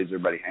cliffhanger, leaves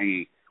everybody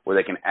hanging, where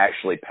they can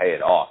actually pay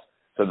it off.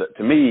 So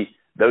to me,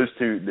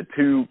 the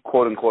two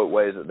quote unquote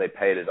ways that they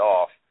paid it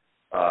off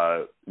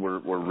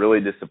were really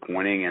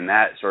disappointing, and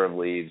that sort of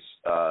leaves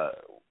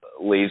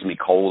me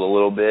cold a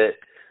little bit.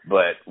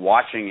 But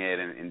watching it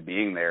and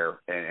being there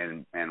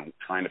and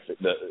trying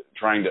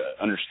to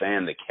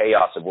understand the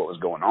chaos of what was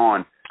going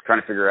on,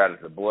 trying to figure out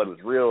if the blood was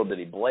real, did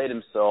he blade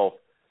himself,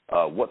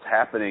 what's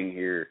happening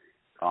here,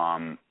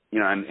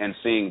 and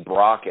seeing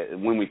Brock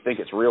when we think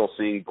it's real,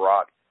 seeing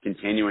Brock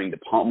continuing to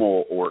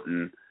pummel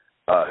Orton,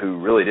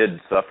 who really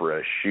did suffer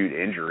a shoot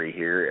injury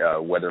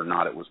here, whether or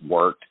not it was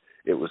worked,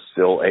 it was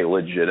still a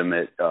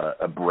legitimate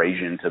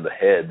abrasion to the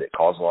head that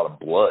caused a lot of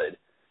blood.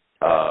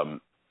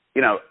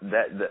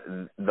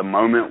 That the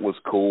moment was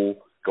cool.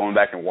 Going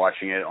back and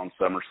watching it on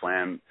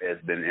SummerSlam has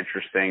been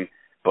interesting,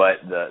 but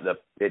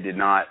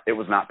it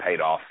was not paid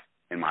off,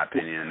 in my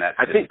opinion, and that's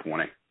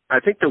disappointing. I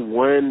think the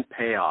one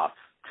payoff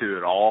to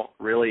it all,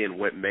 really, and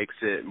what makes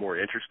it more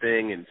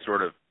interesting and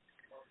sort of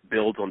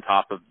builds on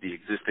top of the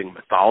existing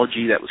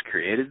mythology that was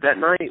created that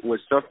night, was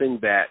something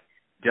that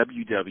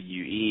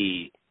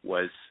WWE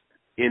was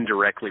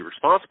indirectly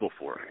responsible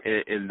for,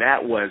 and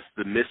that was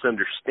the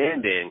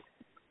misunderstanding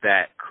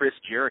that Chris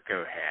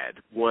Jericho had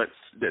once,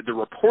 the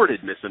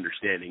reported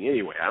misunderstanding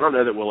anyway. I don't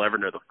know that we'll ever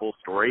know the full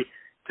story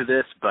to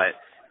this, but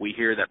we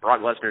hear that Brock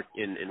Lesnar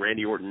and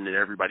Randy Orton and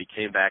everybody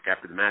came back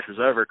after the match was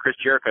over. Chris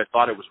Jericho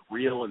thought it was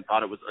real and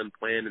thought it was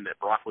unplanned and that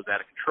Brock was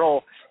out of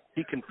control.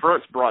 He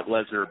confronts Brock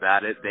Lesnar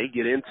about it. They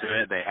get into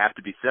it. They have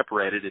to be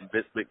separated, and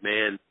Vince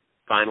McMahon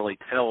finally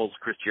tells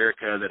Chris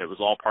Jericho that it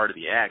was all part of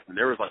the act, and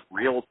there was like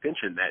real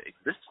tension that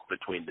exists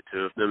between the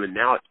two of them, and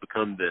now it's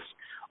become this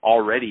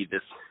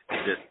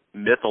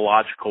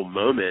mythological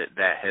moment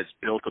that has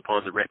built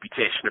upon the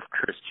reputation of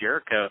Chris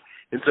Jericho.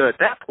 And so at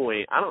that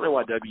point, I don't know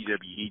why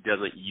WWE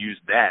doesn't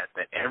use that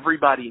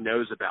everybody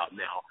knows about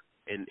now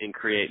and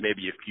create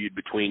maybe a feud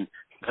between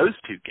those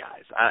two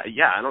guys.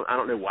 I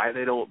don't know why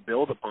they don't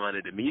build upon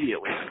it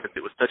immediately, because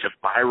it was such a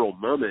viral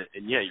moment.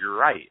 And yeah, you're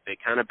right, they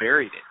kind of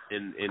buried it.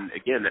 And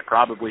again, that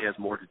probably has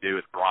more to do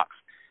with Brock's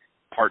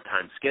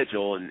part-time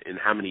schedule and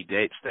how many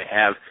dates they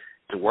have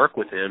to work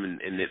with him,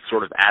 and it's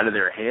sort of out of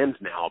their hands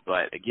now.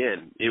 But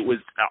again, it was,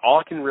 all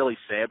I can really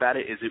say about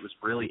it is it was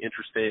really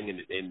interesting,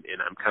 and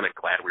I'm kind of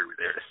glad we were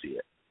there to see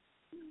it.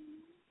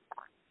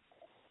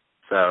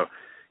 So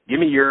give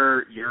me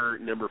your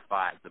number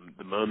 5,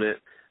 the moment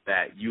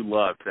that you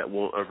loved that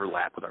won't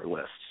overlap with our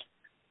lists.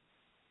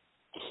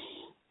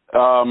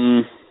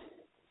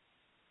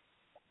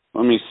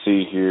 Let me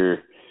see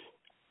here.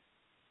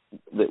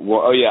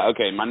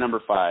 My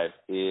number 5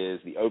 is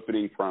the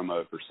opening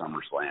promo for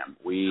SummerSlam.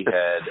 We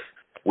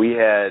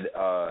had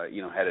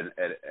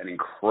an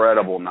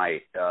incredible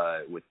night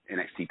with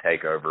NXT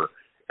TakeOver.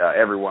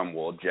 Everyone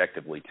will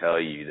objectively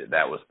tell you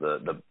that was the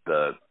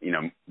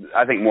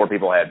I think more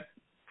people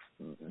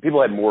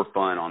had more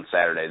fun on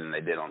Saturday than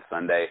they did on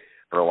Sunday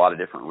for a lot of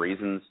different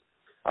reasons.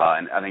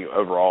 And I think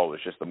overall it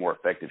was just a more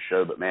effective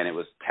show. But man, it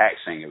was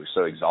taxing. It was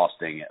so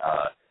exhausting.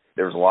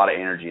 There was a lot of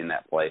energy in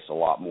that place, a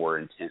lot more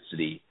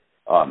intensity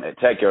at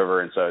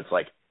TakeOver, and so it's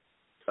like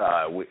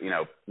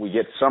we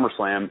get to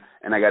SummerSlam,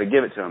 and I got to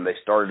give it to them. They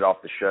started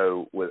off the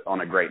show on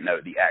a great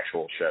note, the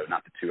actual show,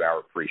 not the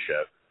 2-hour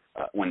pre-show.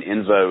 When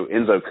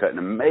Enzo cut an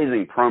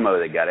amazing promo,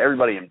 they got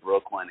everybody in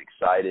Brooklyn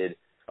excited,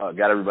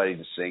 got everybody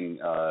to sing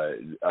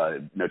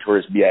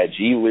Notorious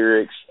B.I.G.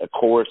 lyrics, a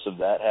chorus of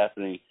that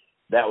happening.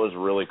 That was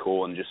really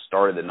cool, and just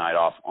started the night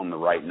off on the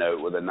right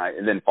note with and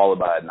then followed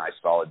by a nice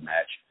solid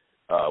match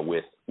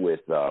with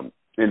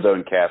Enzo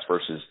and Cass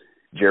versus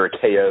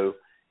Jericho.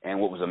 And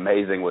what was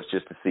amazing was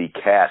just to see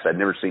Cass. I'd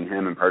never seen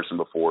him in person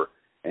before,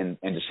 and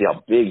to see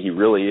how big he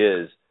really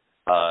is,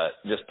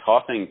 just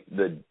tossing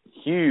the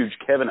huge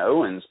Kevin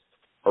Owens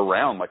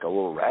around like a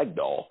little rag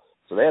doll.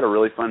 So they had a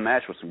really fun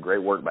match with some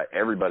great work by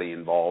everybody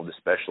involved,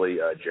 especially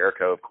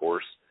Jericho, of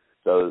course.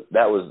 So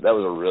that was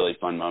a really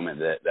fun moment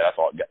that I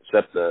thought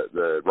set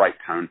the right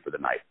tone for the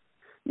night.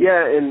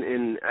 Yeah,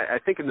 and I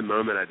think in the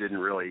moment I didn't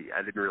really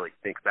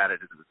think about it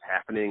as it was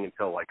happening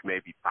until like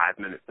maybe 5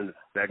 minutes into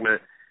the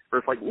segment, where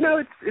it's like,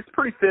 it's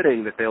pretty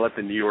fitting that they let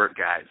the New York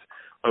guys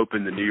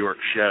open the New York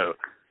show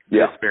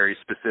this very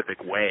specific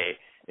way.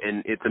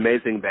 And it's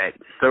amazing that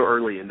so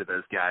early into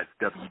those guys'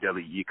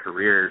 WWE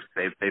careers,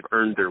 they've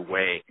earned their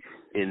way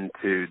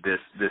into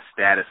this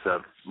status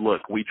of,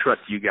 look, we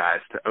trust you guys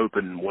to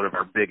open one of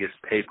our biggest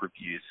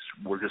pay-per-views.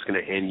 We're just going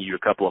to hand you a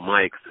couple of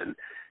mics and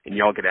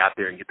y'all get out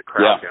there and get the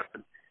crowd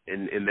going.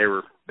 And they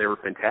were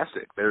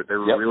fantastic. They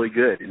were really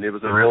good, and it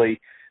was a really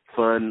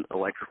fun,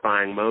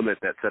 electrifying moment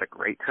that set a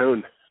great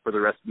tone for the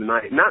rest of the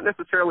night. Not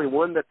necessarily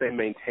one that they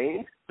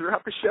maintained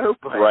throughout the show,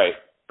 but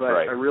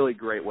a really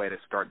great way to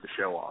start the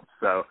show off.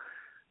 So,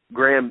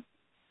 Graham,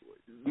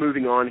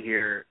 moving on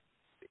here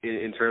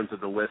in terms of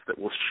the list that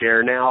we'll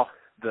share now,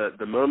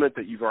 the moment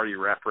that you've already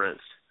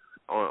referenced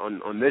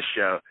on this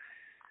show,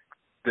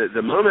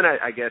 the moment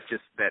I guess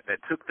just that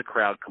took the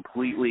crowd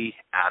completely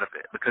out of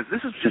it, because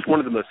this is just one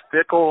of the most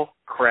fickle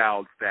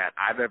crowds that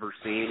I've ever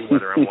seen,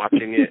 whether I'm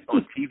watching it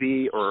on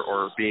TV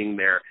or being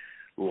there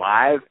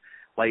live.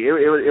 Like it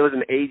was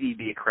an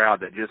ADD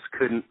crowd that just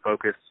couldn't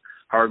focus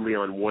hardly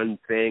on one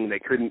thing. They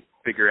couldn't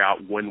figure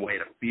out one way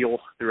to feel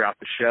throughout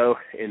the show,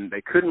 and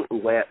they couldn't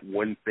let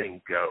one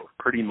thing go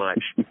pretty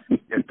much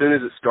as soon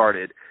as it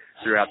started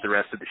throughout the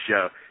rest of the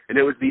show. And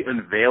it was the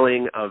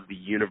unveiling of the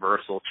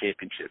Universal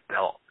Championship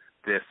belt,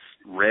 this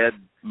red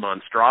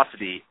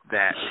monstrosity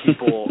that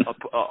people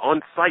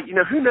on site,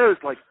 who knows,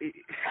 like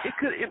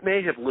it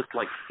may have looked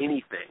like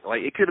anything.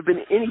 Like it could have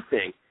been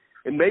anything,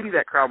 and maybe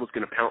that crowd was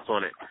going to pounce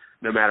on it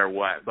no matter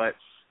what. But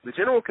the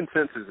general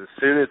consensus, as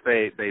soon as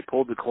they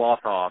pulled the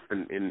cloth off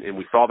and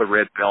we saw the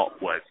red belt,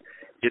 was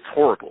it's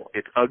horrible,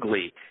 it's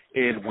ugly,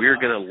 and we're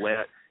going to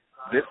let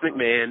Vince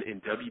McMahon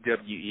and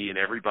WWE and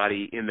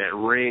everybody in that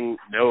ring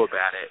know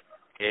about it.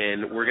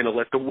 And we're going to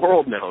let the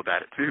world know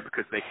about it, too,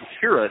 because they can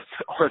hear us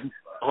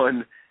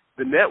on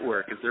the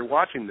network as they're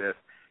watching this.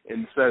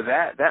 And so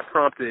that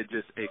prompted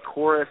just a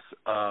chorus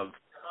of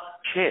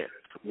chants,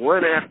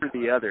 one after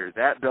the other.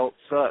 That belt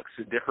sucks,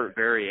 and different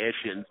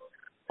variations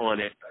on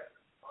it.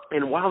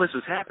 And while this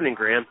was happening,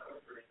 Graham,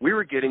 we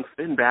were getting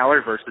Finn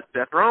Balor versus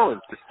Seth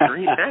Rollins, this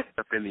dream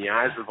matchup in the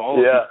eyes of all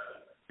of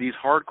these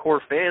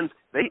hardcore fans.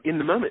 In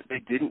the moment, they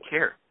didn't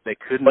care. They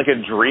couldn't. Like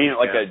a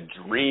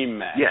dream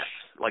match. Yes.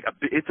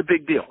 It's a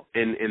big deal,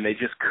 and they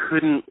just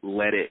couldn't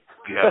let it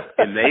go.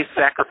 And they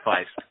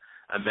sacrificed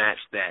a match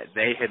that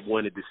they had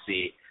wanted to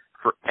see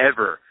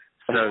forever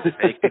so that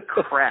they could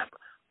crap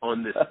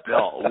on this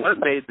belt. What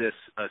made this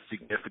a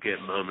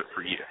significant moment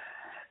for you?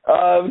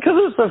 Because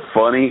it was so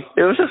funny.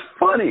 It was just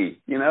funny.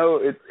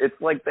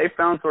 It's like they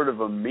found sort of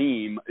a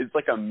meme. It's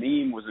like a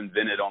meme was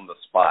invented on the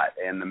spot,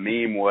 and the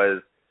meme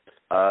was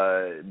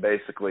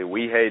basically,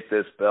 we hate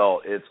this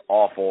belt. It's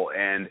awful.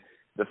 And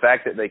the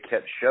fact that they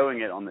kept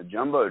showing it on the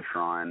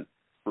Jumbotron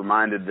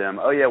reminded them,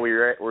 we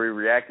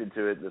reacted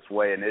to it this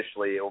way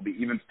initially. It will be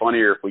even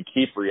funnier if we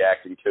keep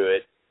reacting to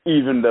it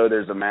even though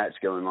there's a match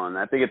going on.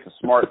 I think it's a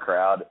smart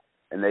crowd,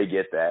 and they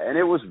get that. And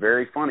it was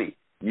very funny.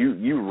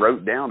 You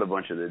wrote down a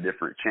bunch of the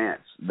different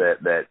chants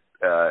that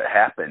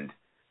happened,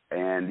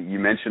 and you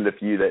mentioned a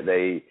few that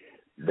they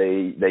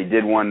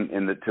did one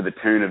to the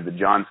tune of the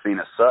John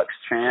Cena sucks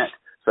chant,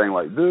 saying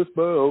like, this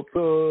belt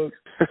sucks,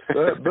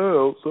 that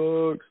belt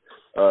sucks.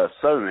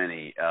 So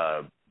many.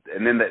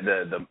 And then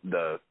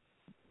the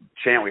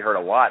chant we heard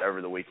a lot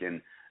over the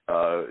weekend,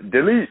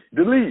 delete,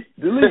 delete,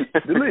 delete,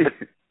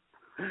 delete.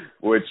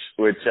 Which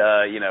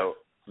you know,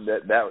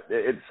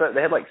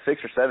 they had like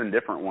 6 or 7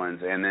 different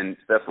ones, and then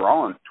Seth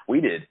Rollins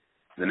tweeted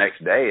the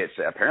next day, it's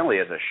apparently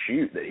as a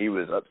shoot, that he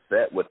was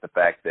upset with the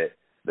fact that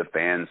the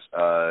fans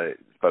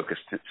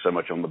focused so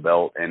much on the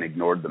belt and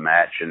ignored the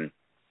match. And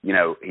you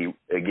know, he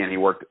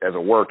worked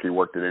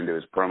it into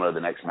his promo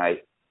the next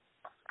night.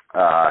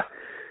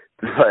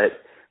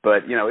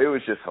 But you know, it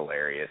was just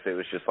hilarious. It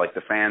was just like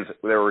the fans,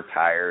 they were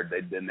tired.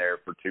 They'd been there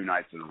for 2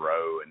 nights in a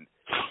row,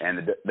 and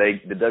the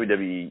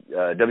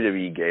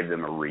WWE gave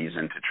them a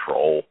reason to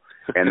troll.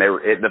 And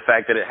the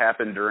fact that it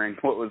happened during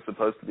what was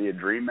supposed to be a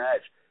dream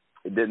match,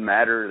 it didn't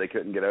matter. They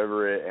couldn't get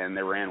over it, and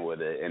they ran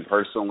with it. And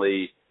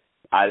personally,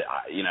 I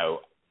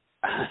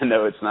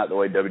know it's not the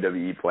way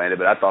WWE planned it,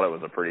 but I thought it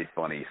was a pretty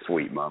funny,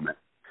 sweet moment.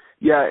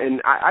 Yeah,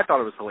 and I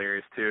thought it was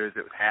hilarious too as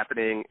it was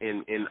happening.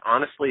 And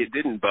honestly, it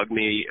didn't bug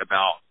me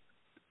about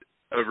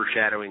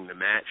overshadowing the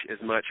match as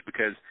much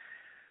because,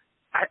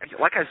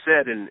 like I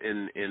said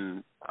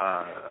in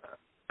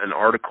an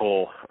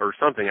article or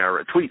something I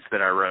wrote, tweets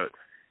that I wrote,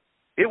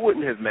 it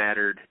wouldn't have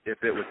mattered if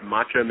it was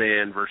Macho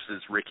Man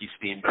versus Ricky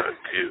Steamboat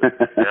too.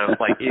 You know,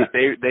 like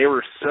they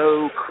were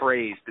so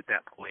crazed at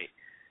that point,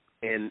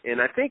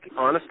 and I think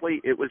honestly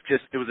it was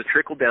a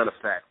trickle down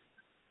effect,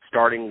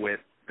 starting with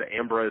the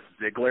Ambrose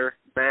Ziggler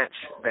match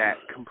that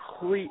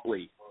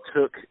completely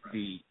took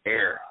the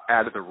air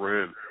out of the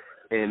room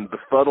and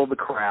befuddled the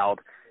crowd,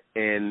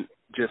 and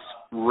just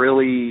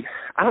really,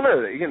 I don't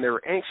know, again, they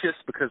were anxious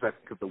because I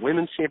think of the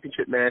women's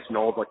championship match and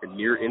all of like the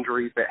near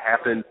injuries that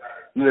happened.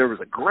 And there was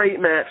a great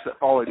match that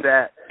followed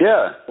that.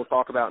 Yeah. We'll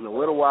talk about in a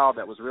little while.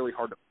 That was really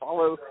hard to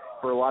follow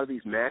for a lot of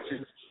these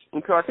matches.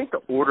 And so I think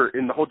the order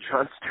in the whole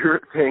Jon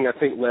Stewart thing, I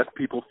think left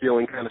people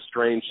feeling kind of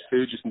strange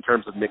too, just in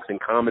terms of mixing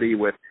comedy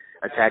with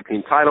a tag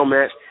team title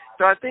match.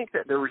 So I think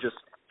that there were just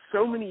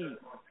so many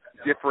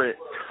different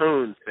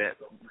tones that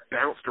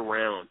bounced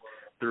around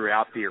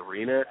throughout the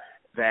arena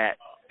that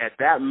at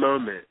that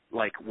moment,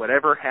 like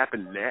whatever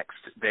happened next,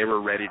 they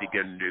were ready to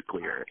go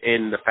nuclear.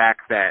 And the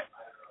fact that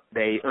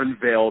they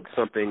unveiled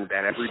something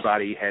that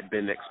everybody had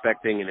been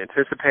expecting and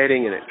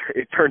anticipating, and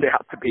it turned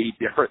out to be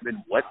different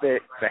than what they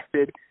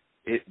expected,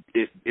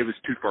 it was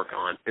too far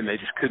gone, and they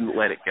just couldn't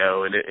let it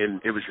go, and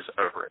it was just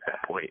over at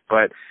that point.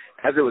 But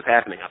as it was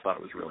happening, I thought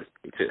it was really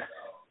funny too.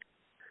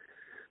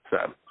 So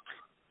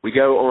we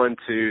go on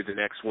to the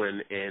next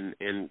one,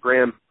 and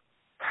Graham,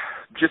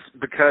 just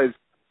because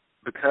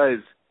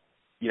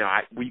you know,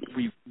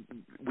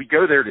 we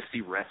go there to see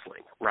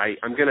wrestling, right?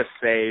 I'm going to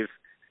save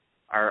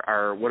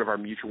our one of our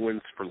mutual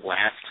ones for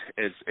last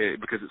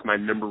because it's my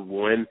number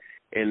one,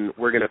 and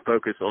we're going to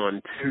focus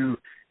on 2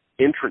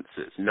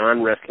 entrances,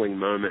 non-wrestling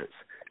moments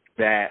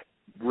that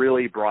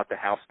really brought the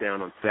house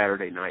down on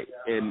Saturday night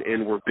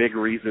and were big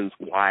reasons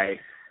why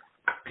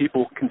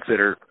people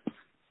consider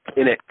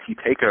NXT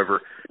TakeOver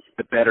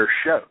the better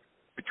show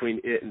between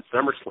it and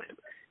SummerSlam.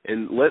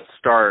 And let's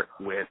start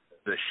with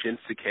the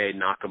Shinsuke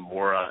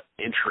Nakamura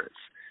entrance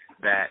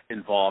that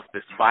involved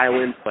this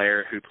violin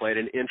player who played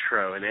an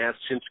intro, and as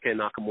Shinsuke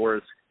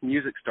Nakamura's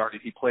music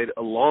started, he played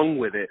along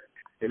with it,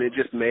 and it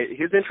just made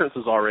his entrance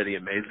was already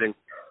amazing,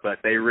 but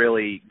they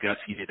really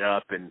gussied it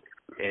up, and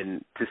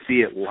to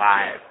see it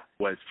live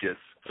was just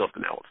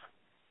something else.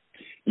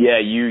 Yeah,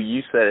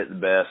 you said it the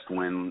best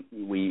when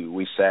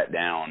we sat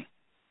down,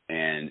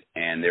 and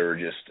there were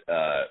just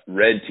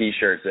red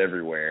T-shirts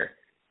everywhere.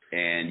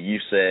 And you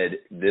said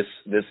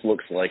this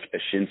looks like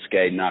a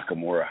Shinsuke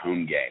Nakamura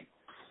home game,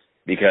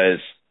 because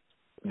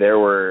there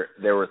were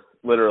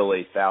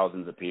literally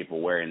thousands of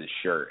people wearing the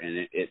shirt,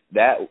 and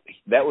that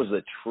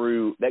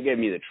gave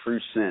me the true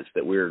sense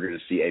that we were going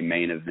to see a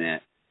main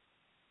event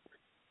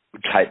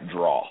type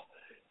draw,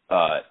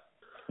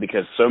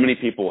 because so many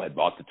people had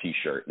bought the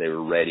T-shirt, they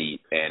were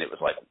ready, and it was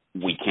like,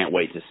 we can't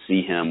wait to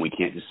see him, we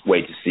can't just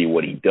wait to see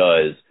what he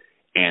does.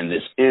 And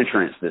this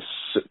entrance, this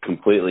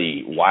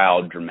completely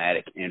wild,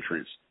 dramatic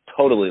entrance,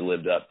 totally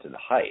lived up to the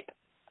hype.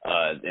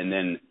 And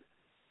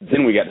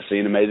then we got to see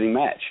an amazing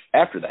match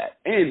after that.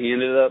 And he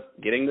ended up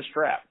getting the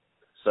strap.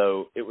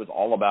 So it was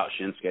all about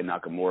Shinsuke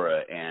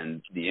Nakamura,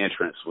 and the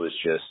entrance was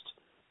just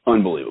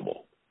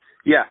unbelievable.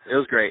 Yeah, it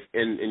was great.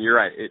 And you're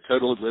right. It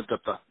totally lived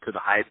up to the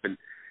hype. And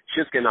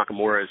Shinsuke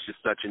Nakamura is just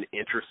such an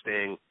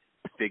interesting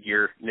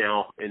figure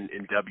now in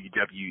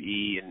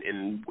WWE,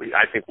 and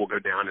I think will go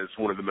down as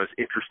one of the most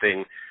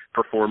interesting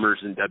performers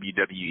in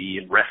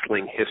WWE and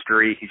wrestling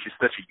history. He's just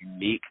such a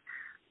unique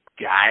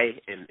guy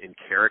and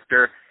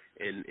character,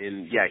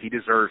 and yeah, he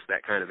deserves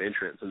that kind of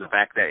entrance. And the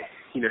fact that,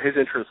 you know, his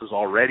entrance was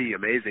already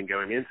amazing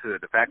going into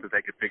it, the fact that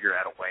they could figure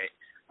out a way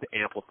to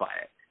amplify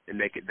it and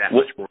make it that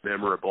much more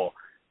memorable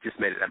just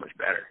made it that much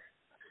better.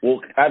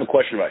 Well, I have a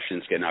question about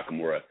Shinsuke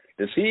Nakamura.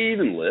 Does he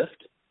even lift?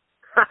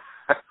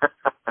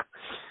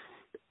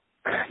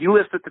 He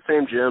lifts at the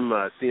same gym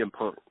CM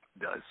Punk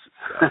does.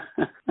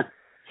 So.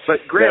 But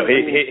Graham,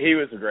 he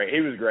was great. He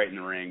was great in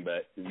the ring,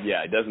 but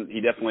yeah,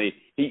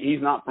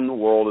 he's not from the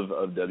world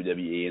of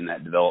WWE and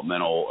that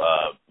developmental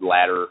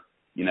ladder,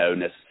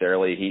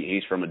 necessarily.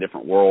 He's from a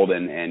different world,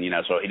 and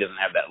so he doesn't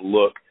have that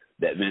look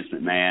that Vince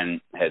McMahon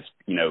has,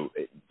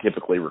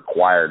 typically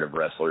required of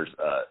wrestlers.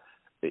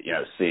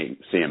 Seeing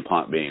CM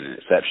Punk being an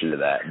exception to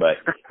that, but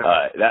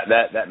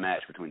that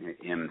match between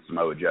him and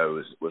Samoa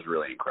Joe was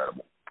really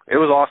incredible. It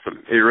was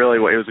awesome. It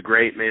was a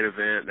great main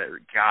event.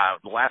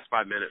 The last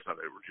 5 minutes of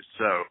it were just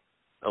so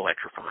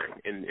electrifying.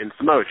 And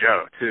Samoa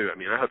Joe too. I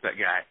mean, I hope that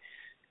guy.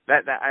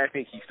 I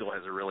think he still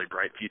has a really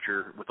bright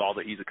future with all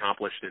that he's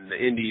accomplished in the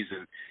Indies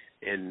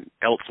and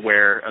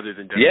elsewhere other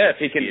than WWE. Yeah,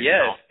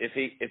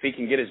 if he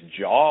can get his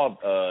jaw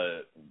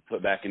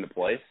put back into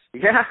place.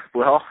 Yeah,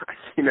 well,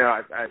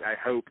 I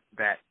hope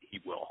that he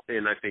will,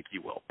 and I think he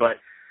will. But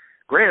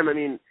Graham, I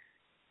mean,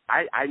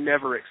 I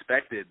never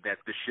expected that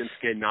the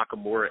Shinsuke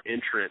Nakamura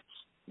entrance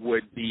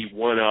would be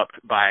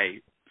one-upped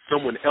by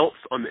someone else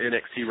on the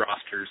NXT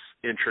roster's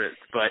entrance,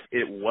 but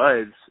it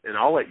was, and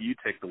I'll let you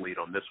take the lead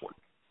on this one.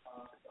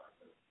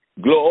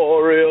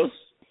 Glorious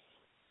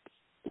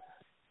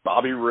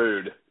Bobby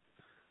Roode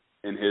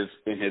in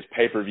his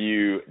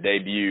pay-per-view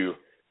debut,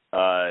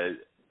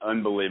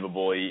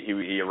 unbelievable.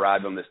 He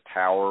arrived on this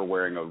tower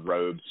wearing a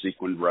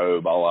sequined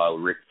robe, a la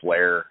Ric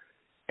Flair,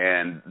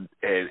 and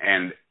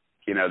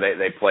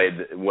they played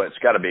what's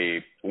got to be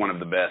one of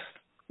the best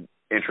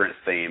entrance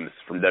themes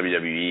from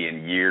WWE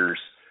in years.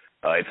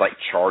 It's like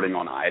charting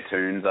on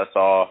iTunes. I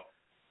saw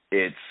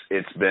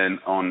it's been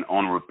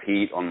on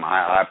repeat on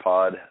my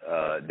iPod.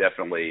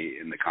 Definitely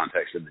in the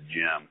context of the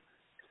gym.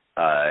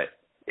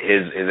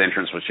 His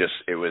entrance was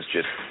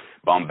just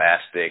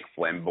bombastic,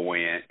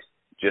 flamboyant,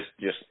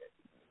 just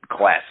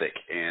classic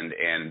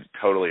and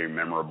totally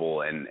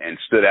memorable and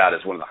stood out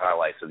as one of the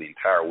highlights of the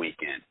entire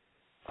weekend.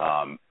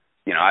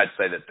 I'd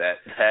say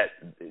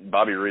that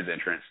Bobby Roode's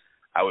entrance,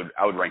 I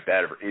would rank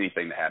that over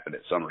anything that happened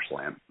at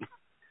SummerSlam.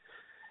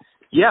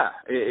 Yeah,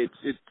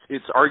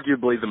 it's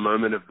arguably the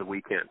moment of the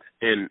weekend,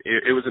 and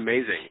it was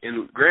amazing.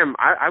 And Graham,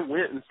 I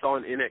went and saw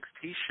an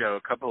NXT show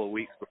a couple of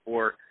weeks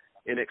before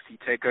NXT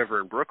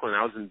TakeOver in Brooklyn.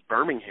 I was in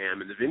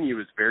Birmingham, and the venue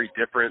was very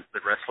different.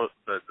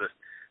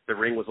 The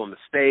ring was on the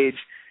stage,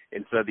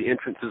 and so the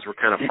entrances were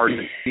kind of hard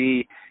to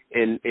see.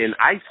 And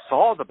I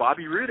saw the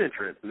Bobby Roode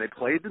entrance, and they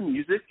played the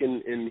music,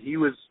 and he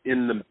was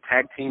in the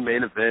tag team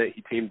main event.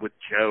 He teamed with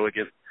Joe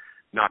against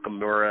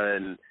Nakamura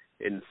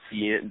and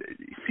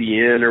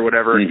CN or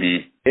whatever.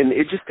 Mm-hmm. And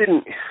it just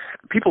didn't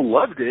 – people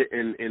loved it,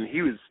 and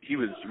he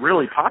was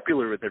really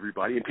popular with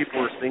everybody, and people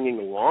were singing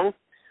along.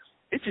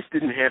 It just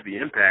didn't have the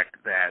impact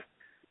that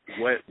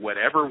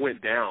whatever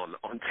went down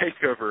on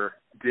TakeOver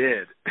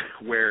did,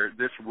 where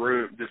this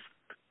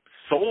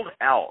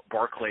sold-out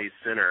Barclays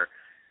Center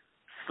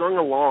sung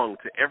along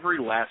to every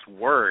last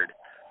word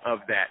of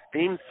that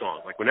theme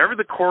song. Like, whenever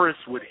the chorus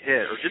would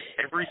hit, or just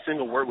every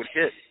single word would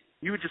hit,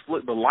 you would just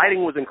look, the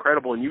lighting was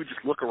incredible, and you would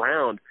just look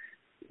around,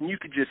 and you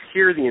could just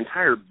hear the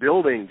entire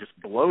building just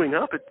blowing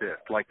up at this.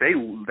 Like, they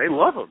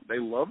love them. They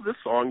love the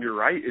song. You're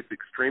right. It's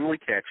extremely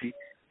catchy.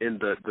 And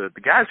the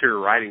guys who are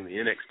writing the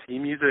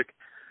NXT music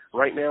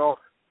right now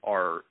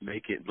are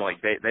making,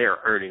 like, they are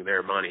earning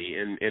their money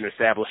and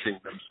establishing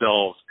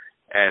themselves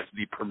as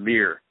the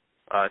premier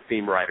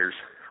theme writers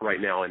right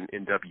now in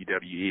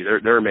WWE.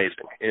 They're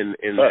amazing.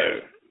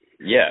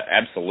 Yeah,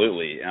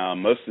 absolutely.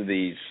 Most of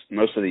these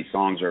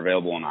songs are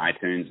available on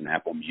iTunes and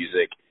Apple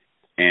Music,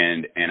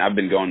 and I've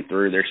been going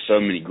through. There's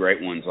so many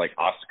great ones. Like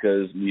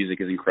Asuka's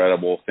music is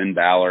incredible. Finn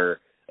Balor,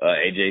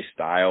 AJ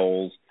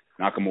Styles,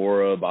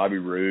 Nakamura, Bobby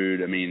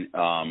Roode. I mean,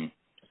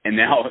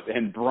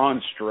 and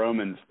Braun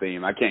Strowman's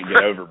theme. I can't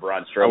get over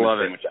Braun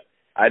Strowman's theme, which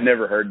I'd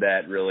never heard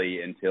that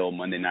really until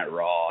Monday Night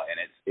Raw, and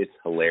it's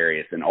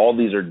hilarious. And all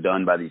these are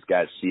done by these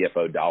guys,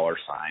 CFO $,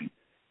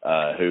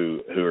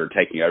 who are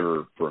taking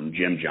over from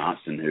Jim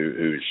Johnston,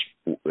 who's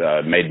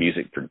made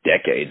music for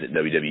decades at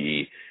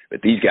WWE.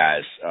 But these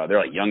guys, they're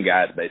like young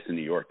guys based in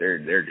New York.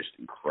 They're just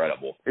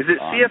incredible. Is it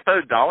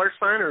CFO $,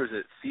 or is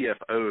it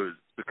CFOs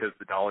because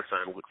the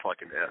 $sign looks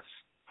like an S?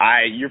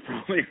 You're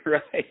probably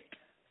right.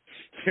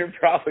 You're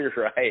probably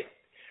right.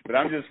 But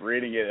I'm just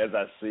reading it as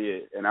I see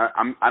it, and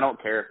I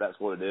don't care if that's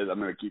what it is. I'm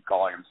going to keep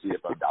calling him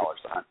CFO $.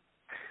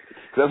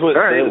 That's what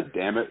it says.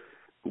 Damn it.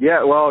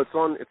 Yeah, well, it's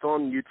on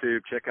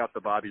YouTube. Check out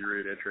the Bobby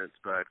Roode entrance.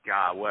 But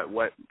God,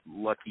 what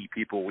lucky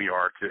people we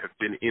are to have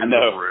been in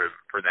the room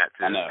for that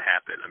to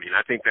happen. I mean,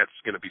 I think that's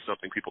going to be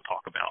something people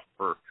talk about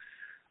for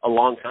a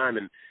long time.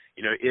 And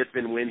if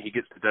and when he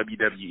gets to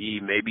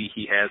WWE, maybe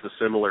he has a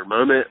similar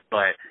moment.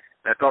 But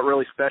that felt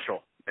really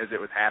special as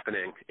it was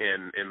happening.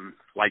 And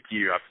like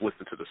you, I've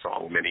listened to the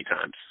song many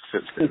times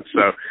since then.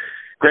 So,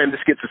 Graham,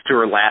 this gets us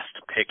to our last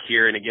pick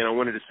here. And again, I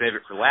wanted to save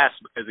it for last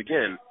because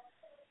again,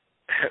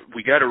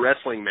 we go to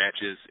wrestling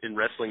matches and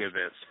wrestling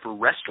events for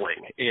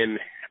wrestling, and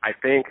I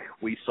think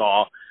we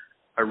saw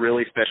a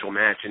really special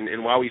match.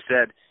 And while we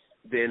said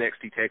the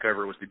NXT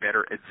TakeOver was the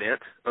better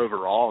event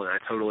overall, and I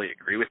totally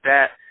agree with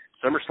that,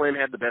 SummerSlam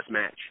had the best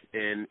match,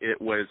 and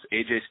it was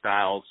AJ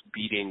Styles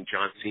beating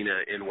John Cena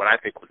in what I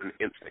think was an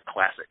instant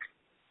classic.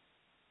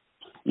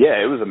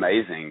 Yeah, it was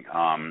amazing.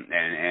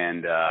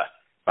 And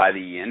by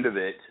the end of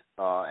it,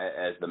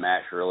 as the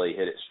match really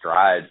hit its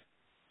stride,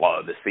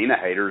 well, the Cena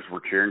haters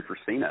were cheering for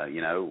Cena.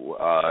 You know,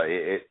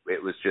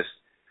 it was just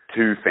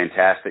two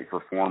fantastic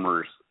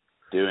performers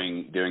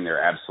doing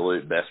their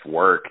absolute best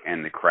work,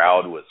 and the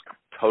crowd was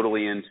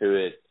totally into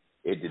it.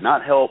 It did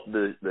not help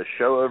the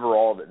show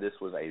overall that this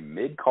was a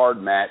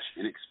mid-card match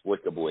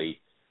inexplicably.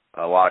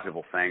 A lot of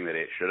people saying that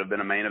it should have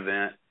been a main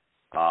event.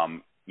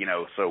 You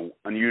know, so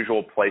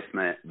unusual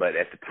placement. But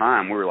at the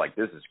time, we were like,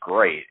 this is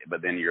great.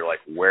 But then you're like,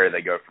 where do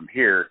they go from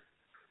here?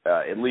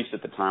 At least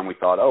at the time, we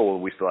thought, oh, well,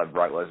 we still have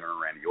Brock Lesnar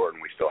and Randy Orton.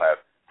 We still have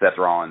Seth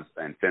Rollins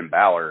and Finn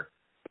Balor.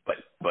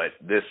 But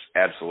this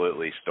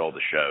absolutely stole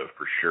the show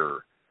for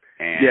sure.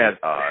 And, yeah.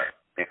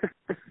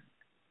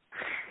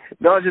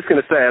 No, I was just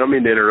going to say, I don't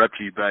mean to interrupt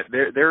you, but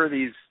there are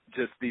these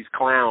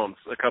clowns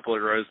a couple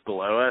of rows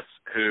below us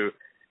who,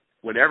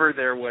 whenever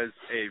there was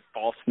a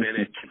false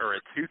finish or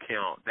a 2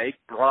 count, they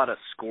brought a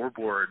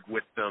scoreboard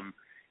with them,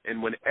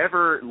 and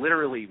whenever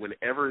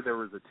there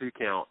was a 2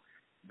 count,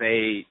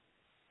 they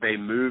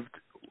moved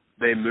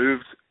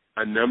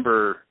a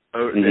number.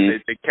 Mm-hmm.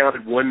 They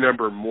counted one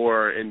number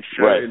more and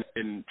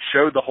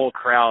showed the whole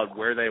crowd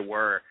where they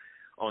were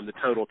on the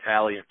total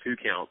tally of 2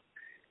 counts,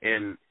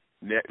 and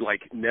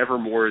never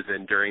more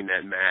than during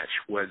that match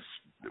were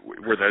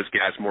those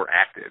guys more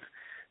active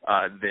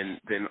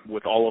than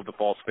with all of the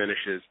false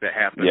finishes that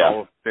happened,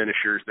 all of the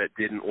finishers that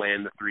didn't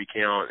land the 3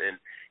 count, and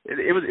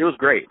it was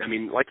great. I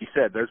mean, like you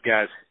said, those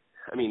guys.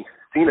 I mean,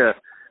 Cena,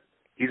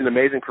 he's an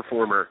amazing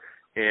performer,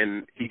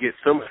 and he gets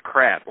so much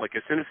crap. Like,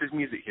 as soon as his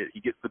music hit, he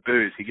gets the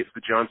boos, he gets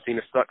the John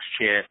Cena sucks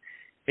chant,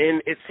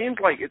 and it seems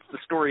like it's the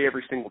story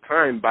every single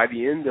time. By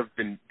the end of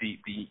the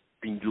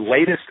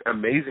latest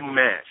amazing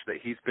match that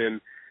he's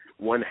been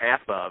one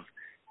half of,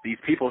 these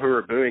people who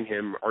are booing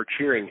him are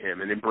cheering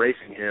him and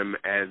embracing him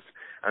as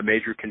a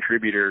major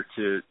contributor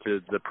to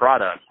the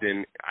product.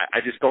 And I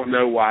just don't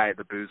know why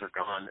the boos are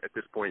gone at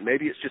this point.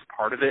 Maybe it's just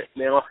part of it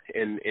now,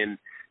 and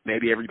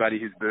maybe everybody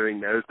who's booing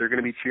knows they're going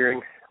to be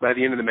cheering by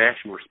the end of the match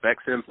and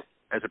respects him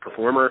as a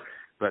performer.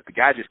 But the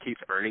guy just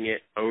keeps earning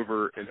it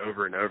over and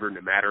over and over,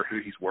 no matter who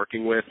he's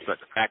working with. But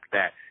the fact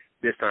that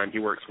this time he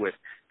works with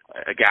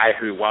a guy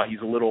who, while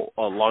he's a little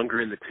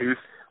longer in the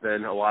tooth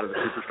than a lot of the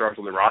superstars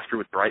on the roster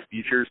with bright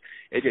futures,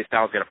 AJ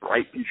Styles got a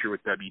bright future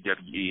with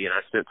WWE, and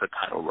I sense a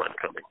title run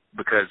coming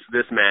because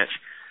this match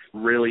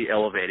really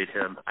elevated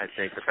him. I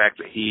think the fact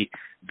that he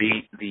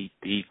beat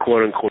the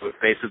quote-unquote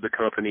face of the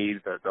company,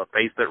 the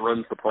face that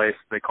runs the place,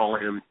 they call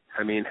him.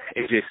 I mean,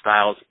 AJ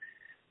Styles,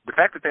 the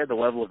fact that they had the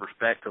level of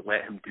respect to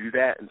let him do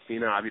that, and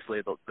Cena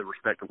obviously had the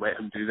respect to let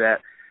him do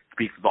that,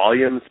 speaks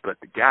volumes, but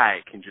the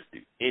guy can just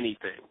do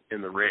anything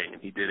in the ring,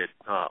 and he did it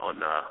on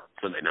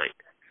Sunday night.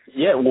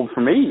 Yeah, well,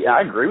 for me,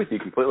 I agree with you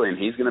completely, and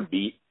he's going to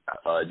beat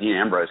Dean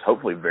Ambrose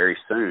hopefully very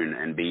soon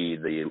and be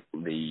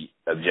the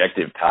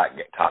objective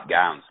top guy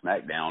on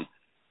SmackDown.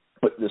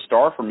 But the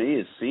star for me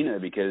is Cena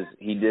because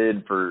he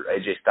did for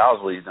AJ Styles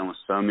what he's done with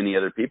so many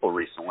other people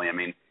recently. I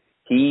mean,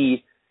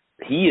 he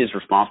is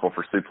responsible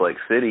for Suplex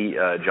City.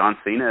 John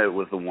Cena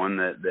was the one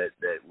that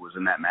was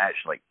in that match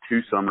like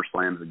 2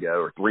 SummerSlams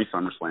ago or 3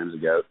 SummerSlams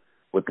ago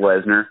with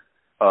Lesnar,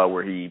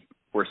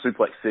 where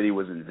Suplex City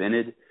was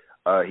invented.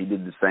 He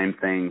did the same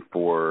thing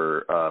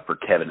for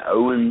Kevin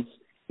Owens.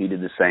 He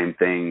did the same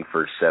thing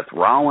for Seth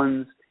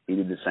Rollins. He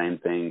did the same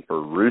thing for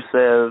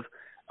Rusev.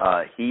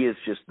 He is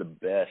just the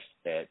best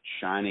at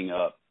shining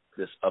up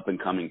this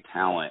up-and-coming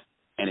talent,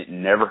 and it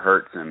never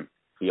hurts him.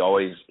 He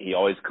always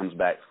comes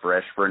back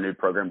fresh for a new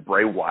program.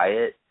 Bray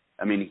Wyatt,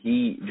 I mean,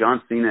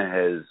 John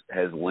Cena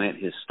has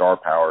lent his star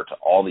power to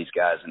all these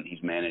guys, and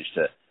he's managed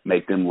to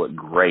make them look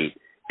great,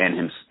 and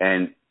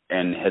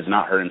has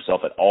not hurt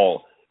himself at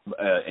all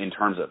in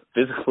terms of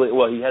physically.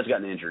 Well, he has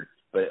gotten injured,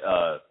 but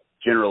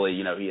generally,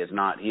 you know, he has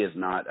not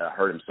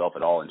hurt himself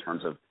at all in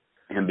terms of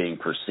him being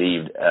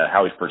perceived,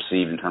 how he's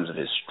perceived in terms of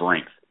his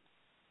strength.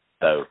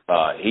 So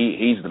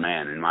he's the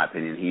man, in my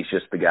opinion. He's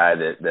just the guy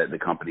that the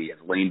company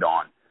has leaned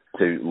on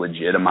to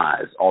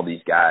legitimize all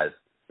these guys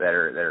that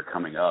are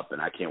coming up,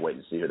 and I can't wait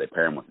to see who they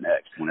pair him with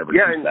next whenever he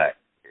comes back.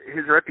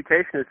 His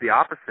reputation is the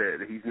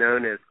opposite. He's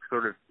known as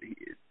sort of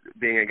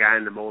being a guy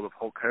in the mold of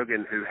Hulk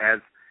Hogan who has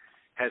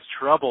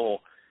trouble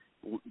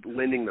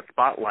lending the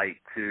spotlight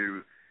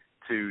to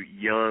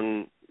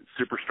young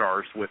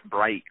superstars with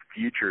bright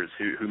futures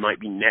who might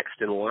be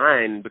next in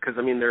line, because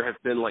I mean there have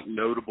been like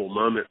notable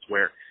moments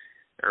where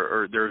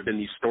or there have been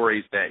these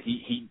stories that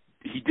he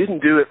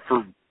didn't do it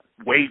for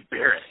Wade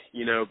Barrett,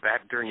 you know,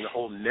 back during the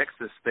whole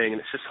Nexus thing, and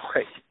it's just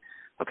like,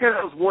 okay,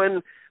 that was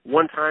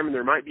one time, and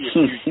there might be a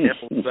few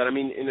examples, but I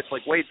mean, and it's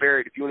like Wade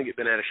Barrett, if you want to get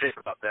bent out of shape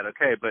about that,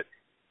 okay, but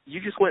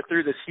you just went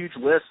through this huge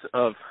list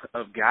of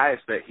guys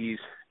that he's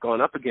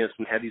gone up against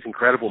and had these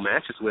incredible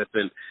matches with,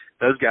 and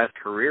those guys'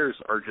 careers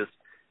are just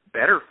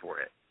better for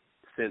it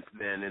since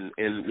then.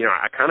 And you know,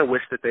 I kind of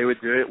wish that they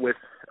would do it with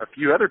a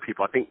few other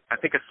people. I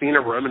think a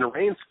Cena-Roman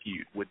Reigns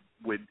feud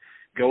would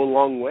go a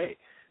long way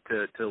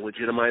to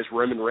legitimize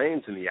Roman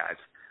Reigns in the eyes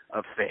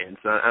of fans.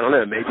 I don't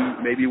know.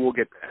 Maybe we'll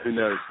get that. Who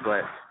knows?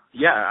 But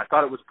yeah, I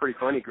thought it was pretty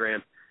funny,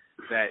 Graham,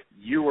 that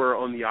you were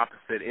on the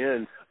opposite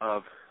end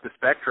of the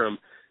spectrum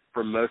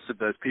from most of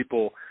those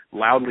people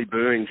loudly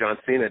booing John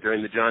Cena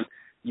during the John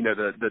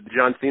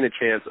Cena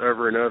chants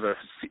over and over.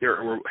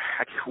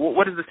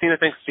 What is the Cena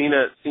thing?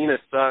 Cena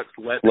sucks.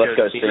 Let's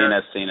go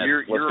Cena.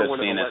 You're one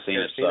of the Let's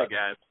go Cena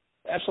guys.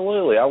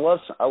 Absolutely. I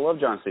love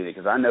John Cena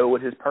because I know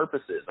what his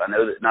purpose is. I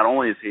know that not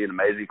only is he an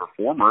amazing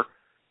performer,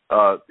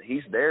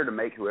 he's there to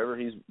make whoever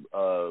he's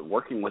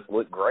working with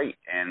look great,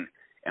 and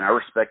I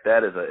respect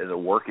that as a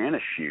work and a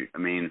shoot. I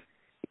mean,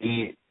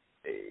 he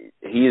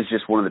is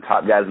just one of the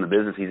top guys in the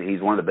business.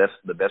 He's one of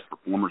the best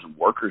performers and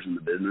workers in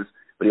the business,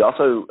 but he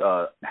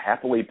also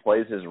happily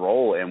plays his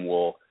role and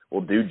will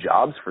do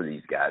jobs for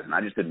these guys, and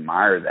I just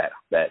admire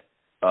that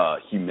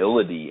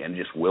humility and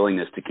just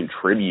willingness to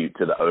contribute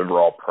to the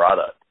overall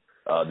product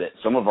that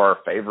some of our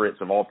favorites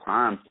of all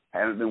time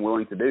haven't been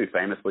willing to do,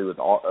 famously with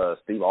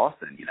Steve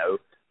Austin, you know.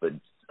 But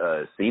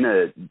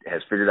Cena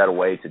has figured out a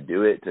way to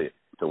do it,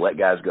 to let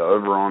guys go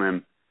over on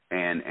him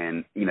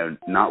and you know,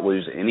 not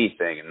lose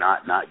anything and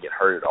not get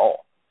hurt at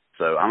all.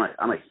 So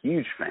I'm a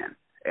huge fan.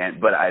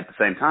 But at the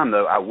same time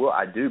though,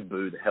 I do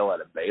boo the hell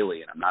out of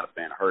Bayley, and I'm not a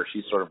fan of her.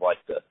 She's sort of like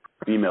the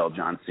female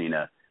John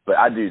Cena, but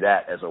I do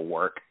that as a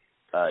work.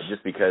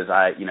 Just because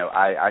I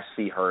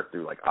see her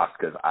through like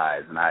Asuka's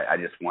eyes, and I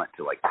just want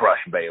to like crush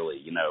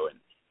Bayley, you know,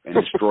 and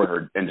destroy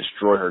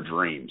her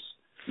dreams,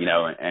 you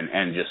know, and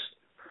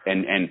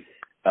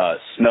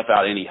snuff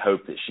out any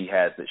hope that she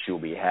has that she'll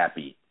be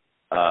happy.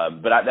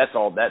 But I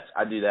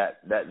do that.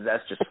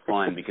 That's just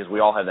fun because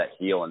we all have that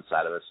heel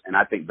inside of us, and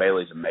I think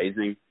Bayley's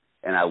amazing,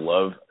 and I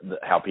love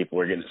how people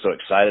are getting so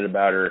excited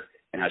about her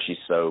and how she's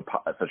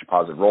such a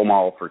positive role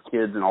model for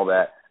kids and all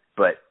that.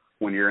 But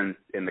when you're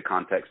in the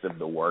context of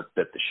the work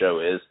that the show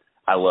is,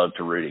 I love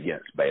to root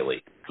against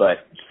Bayley. But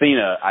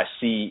Cena,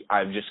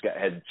 I've just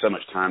had so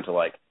much time to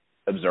like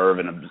observe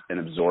and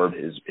absorb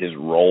his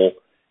role,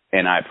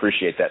 and I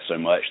appreciate that so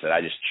much that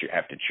I just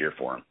have to cheer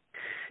for him.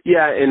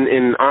 Yeah,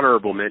 and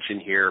honorable mention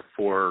here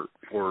for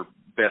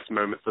best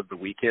moments of the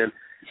weekend.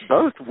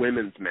 Both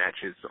women's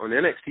matches on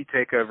NXT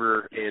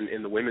TakeOver and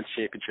in the Women's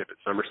Championship at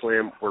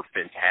SummerSlam were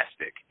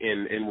fantastic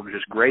and were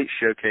just great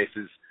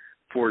showcases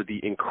for the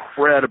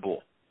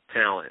incredible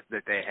talent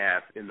that they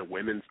have in the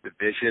women's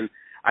division.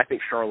 I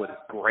think Charlotte is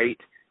great.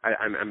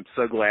 I'm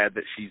so glad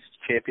that she's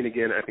champion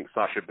again. I think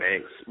Sasha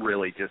Banks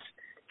really just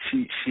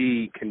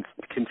she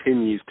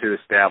continues to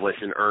establish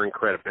and earn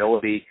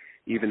credibility,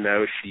 even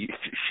though she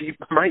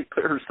might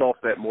put herself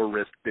at more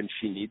risk than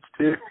she needs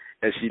to,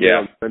 as she did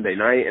on Sunday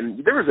night.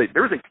 And there was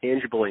a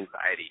tangible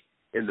anxiety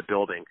in the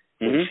building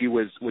when she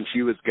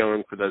was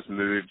going for those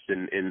moves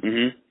and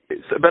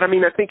so, but I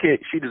mean, I think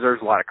she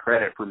deserves a lot of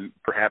credit for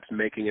perhaps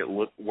making it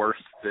look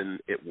worse than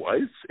it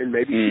was, and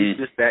maybe she's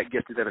just that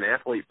gifted of an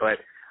athlete.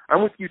 But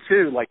I'm with you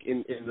too. Like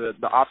in the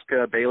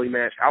Asuka Bayley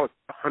match, I was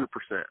 100%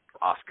 for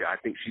Asuka. I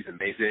think she's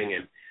amazing,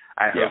 and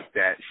I hope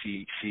that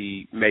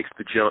she makes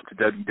the jump to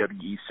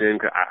WWE soon.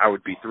 Cause I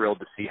would be thrilled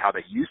to see how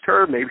they used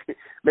her.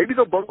 Maybe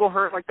they'll bungle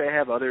her like they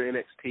have other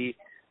NXT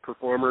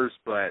performers,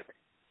 but.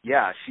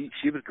 Yeah,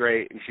 she was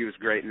great, and she was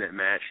great in that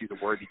match. She's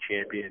a worthy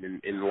champion,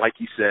 and like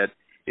you said,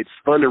 it's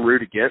fun to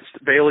root against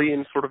Bayley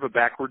in sort of a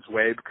backwards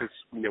way because,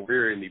 you know,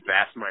 we're in the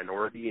vast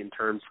minority in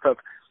terms of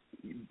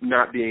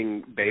not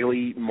being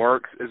Bayley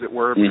marks, as it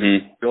were.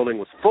 The building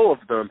was full of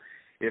them.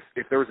 If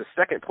there was a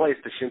second place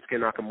to Shinsuke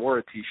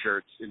Nakamura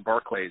T-shirts in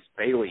Barclays,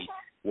 Bayley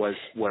was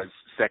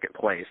second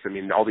place. I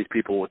mean, all these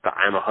people with the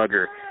I'm a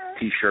Hugger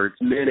T-shirts,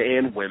 men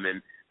and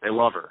women, they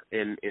love her,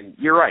 and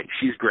you're right.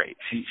 She's great.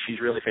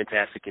 She's really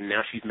fantastic, and now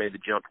she's made the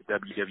jump to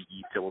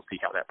WWE. So we'll see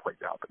how that plays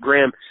out. But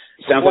Graham,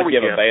 sounds like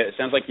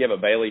you have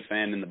a Bayley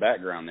fan in the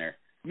background there.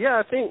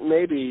 Yeah, I think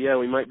maybe. Yeah,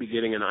 we might be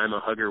getting an I'm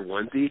a Hugger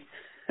onesie,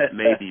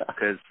 maybe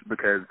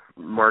because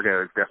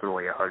Margo is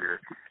definitely a hugger.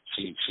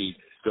 She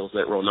fills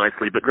that role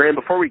nicely. But Graham,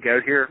 before we go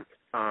here,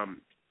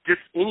 just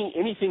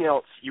anything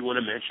else you want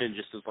to mention,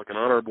 just as like an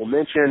honorable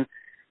mention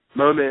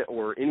moment,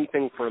 or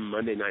anything from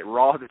Monday Night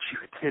Raw that you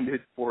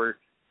attended for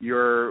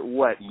your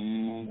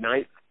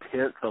 9th,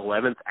 10th,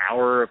 11th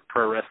hour of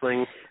pro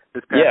wrestling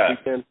this past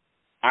weekend?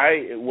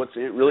 What's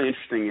really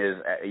interesting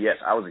is, yes,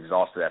 I was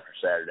exhausted after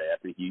Saturday. I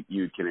think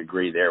you can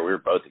agree there. We were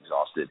both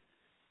exhausted.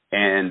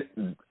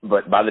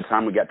 But by the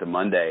time we got to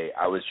Monday,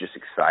 I was just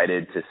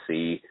excited to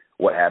see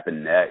what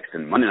happened next.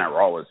 And Monday Night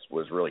Raw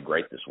was really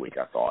great this week,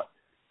 I thought.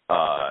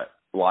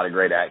 A lot of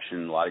great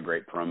action, a lot of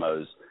great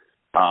promos.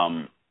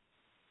 And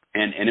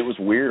it was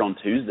weird on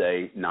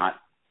Tuesday not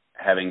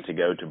having to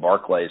go to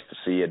Barclays to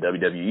see a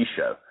WWE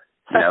show,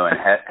 you know, and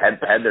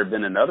had there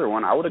been another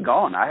one, I would have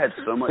gone. I had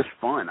so much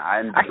fun.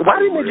 Why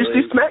didn't they just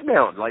do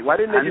SmackDown? Like, why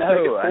didn't they just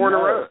make it 4 in a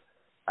row?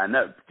 I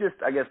know.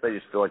 I guess they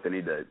just feel like they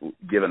need to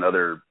give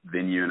another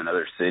venue in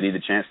another city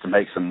the chance to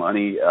make some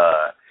money.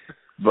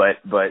 But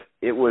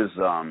it was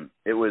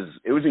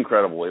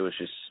incredible. It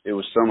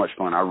was so much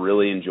fun. I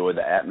really enjoyed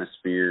the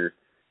atmosphere.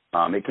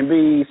 It can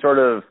be sort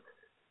of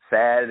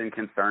sad and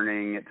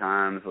concerning at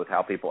times with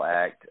how people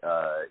act.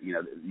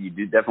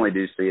 You definitely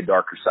do see a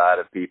darker side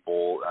of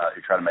people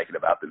who try to make it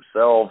about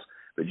themselves.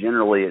 But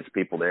generally, it's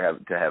people there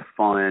to have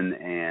fun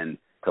and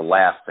to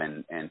laugh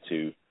and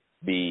to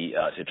be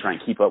to try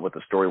and keep up with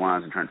the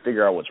storylines and try and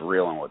figure out what's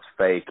real and what's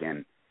fake.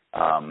 And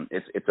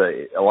it's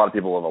a lot of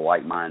people have a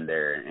like mind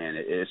there, and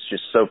it's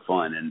just so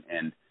fun.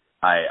 And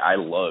I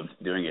loved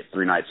doing it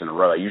 3 nights in a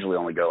row. I usually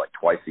only go like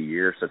twice a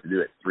year, so to do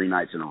it 3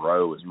 nights in a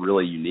row was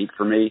really unique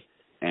for me.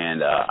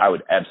 And I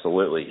would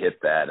absolutely hit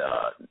that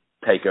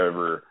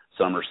TakeOver,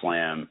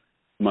 SummerSlam,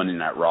 Monday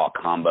Night Raw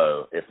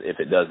combo if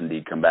it does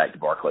indeed come back to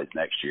Barclays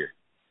next year.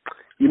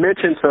 You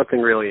mentioned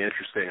something really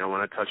interesting I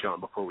want to touch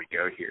on before we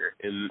go here,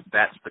 and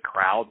that's the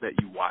crowd that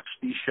you watch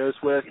these shows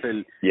with.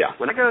 And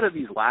when I go to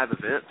these live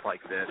events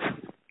like this,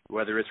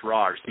 whether it's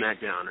Raw or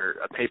SmackDown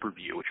or a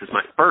pay-per-view, which was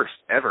my first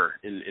ever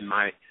in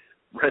my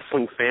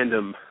wrestling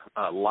fandom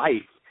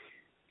life,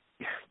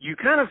 you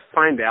kind of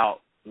find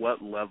out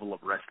what level of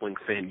wrestling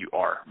fan you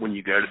are when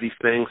you go to these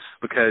things,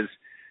 because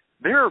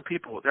there are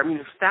people, I mean,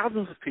 there's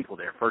thousands of people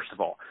there, first of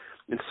all,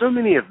 and so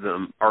many of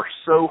them are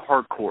so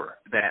hardcore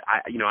that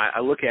I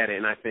look at it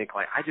and I think,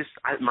 like,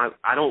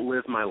 I don't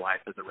live my life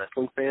as a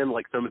wrestling fan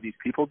like some of these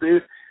people do,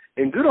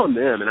 and good on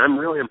them, and I'm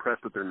really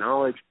impressed with their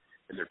knowledge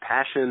and their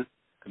passion.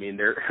 I mean,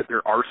 their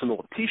arsenal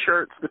of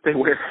T-shirts that they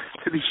wear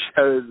to these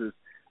shows is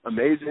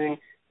amazing,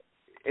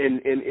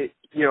 and it,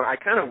 I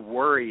kind of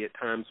worry at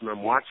times when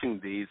I'm watching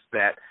these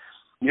that,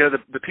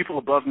 the people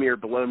above me or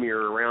below me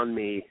or around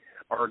me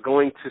are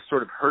going to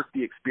sort of hurt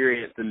the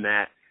experience in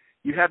that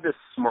you have this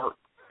smart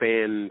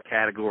fan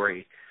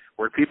category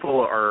where people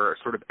are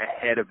sort of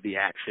ahead of the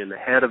action,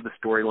 ahead of the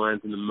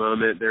storylines in the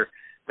moment.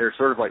 They're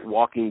sort of like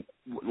walking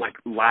like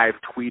live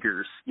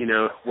tweeters,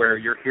 where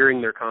you're hearing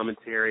their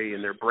commentary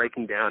and they're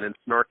breaking down and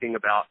snarking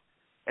about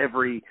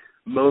every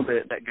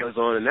moment that goes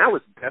on. And that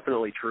was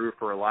definitely true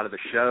for a lot of the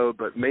show,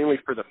 but mainly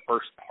for the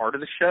first part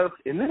of the show.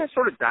 And then it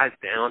sort of dies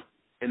down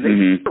and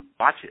they just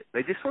watch it.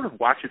 They just sort of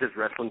watch it as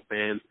wrestling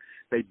fans.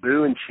 They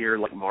boo and cheer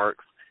like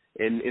marks,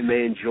 and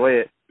they enjoy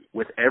it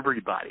with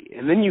everybody.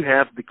 And then you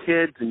have the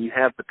kids and you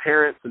have the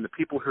parents and the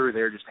people who are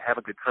there just to have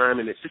a good time,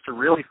 and it's just a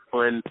really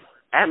fun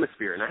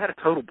atmosphere. And I had a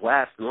total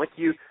blast. And like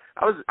you,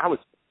 I was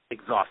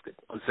exhausted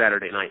on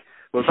Saturday night.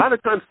 But by the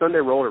time Sunday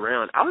rolled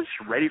around, I was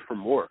just ready for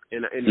more.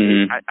 And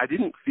I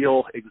didn't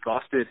feel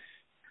exhausted,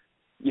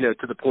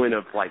 to the point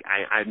of, like,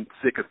 I'm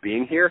sick of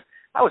being here.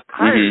 I was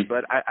tired,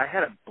 but I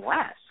had a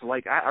blast.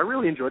 Like, I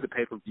really enjoyed the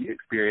pay-per-view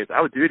experience.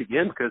 I would do it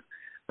again because,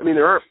 I mean,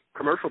 there aren't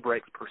commercial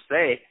breaks per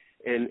se,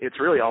 and it's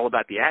really all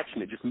about the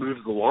action. It just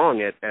moves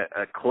along at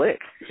a click.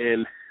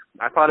 And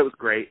I thought it was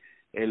great.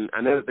 And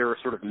I know that there were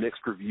sort of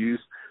mixed reviews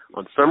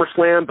on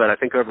SummerSlam, but I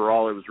think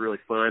overall it was really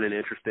fun and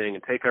interesting.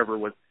 And TakeOver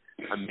was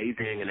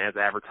amazing and as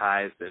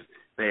advertised, and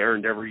they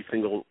earned every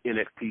single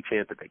NXT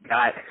chant that they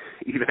got,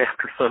 even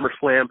after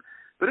SummerSlam.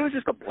 But it was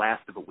just a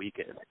blast of a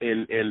weekend.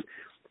 And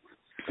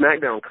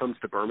SmackDown comes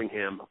to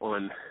Birmingham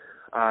on,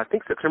 I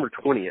think, September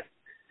 20th,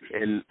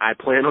 and I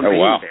plan on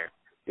being there.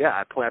 Yeah,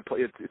 I plan.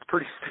 It's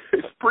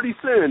pretty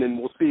soon, and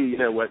we'll see.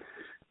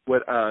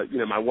 What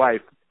my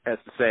wife has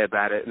to say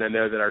about it, and I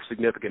know that our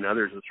significant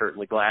others are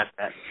certainly glad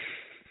that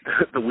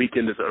the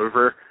weekend is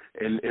over,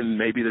 and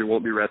maybe there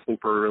won't be wrestling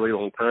for a really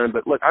long time.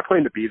 But look, I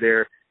plan to be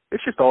there.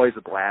 It's just always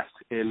a blast,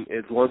 and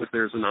as long as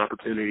there's an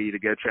opportunity to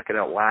go check it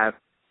out live,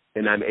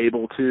 and I'm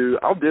able to,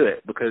 I'll do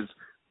it because,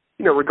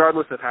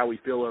 regardless of how we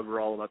feel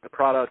overall about the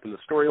product and the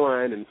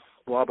storyline and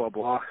blah blah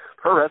blah,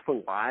 pro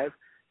wrestling live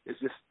is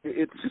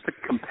it's just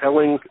a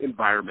compelling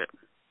environment,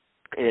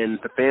 and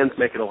the fans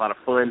make it a lot of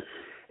fun,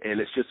 and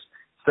it's just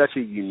such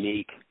a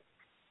unique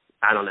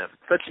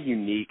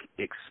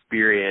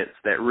experience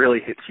that really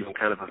hits you on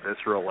kind of a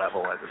visceral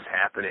level as it's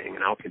happening,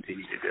 and I'll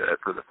continue to do it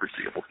for the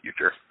foreseeable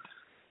future.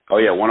 Oh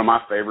yeah, one of my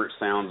favorite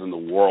sounds in the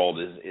world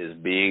is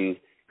being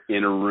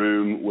in a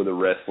room with a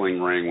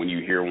wrestling ring when you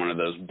hear one of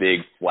those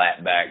big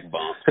flat back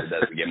bumps. It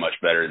doesn't get much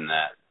better than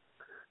that.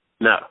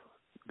 No,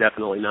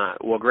 definitely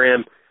not. Well,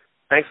 Graham,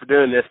 thanks for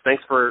doing this.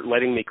 Thanks for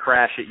letting me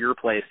crash at your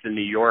place in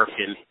New York,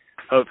 and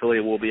hopefully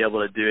we'll be able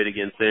to do it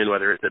again soon,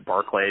 whether it's at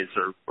Barclays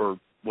or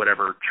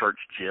whatever church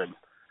gym.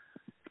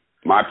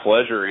 My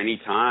pleasure,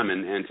 anytime.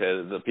 And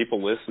to the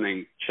people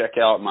listening, check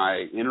out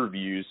my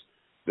interviews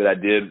that I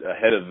did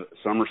ahead of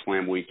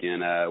SummerSlam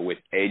weekend with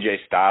AJ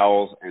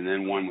Styles and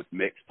then one with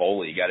Mick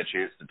Foley. Got a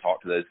chance to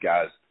talk to those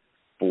guys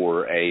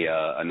for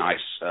a nice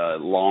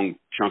long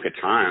chunk of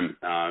time.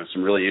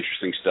 Some really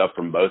interesting stuff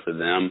from both of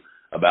them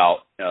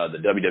about the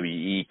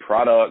WWE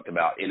product,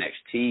 about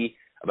NXT,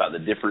 about the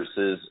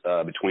differences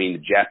between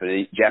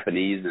the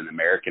Japanese and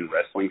American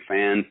wrestling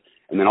fans,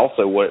 and then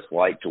also what it's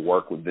like to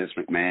work with Vince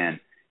McMahon,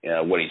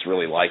 what he's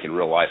really like in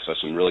real life. So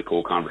some really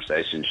cool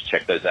conversations.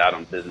 Check those out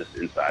on Business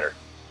Insider.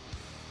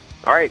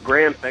 All right,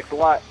 Graham, thanks a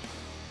lot.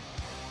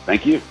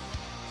 Thank you.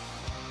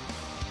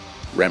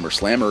 Rammer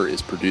Slammer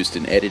is produced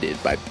and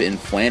edited by Ben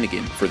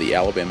Flanagan for the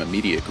Alabama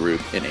Media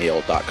Group and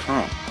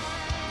AL.com.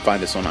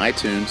 Find us on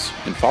iTunes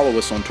and follow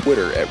us on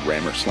Twitter at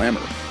Rammer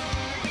Slammer.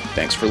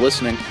 Thanks for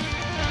listening.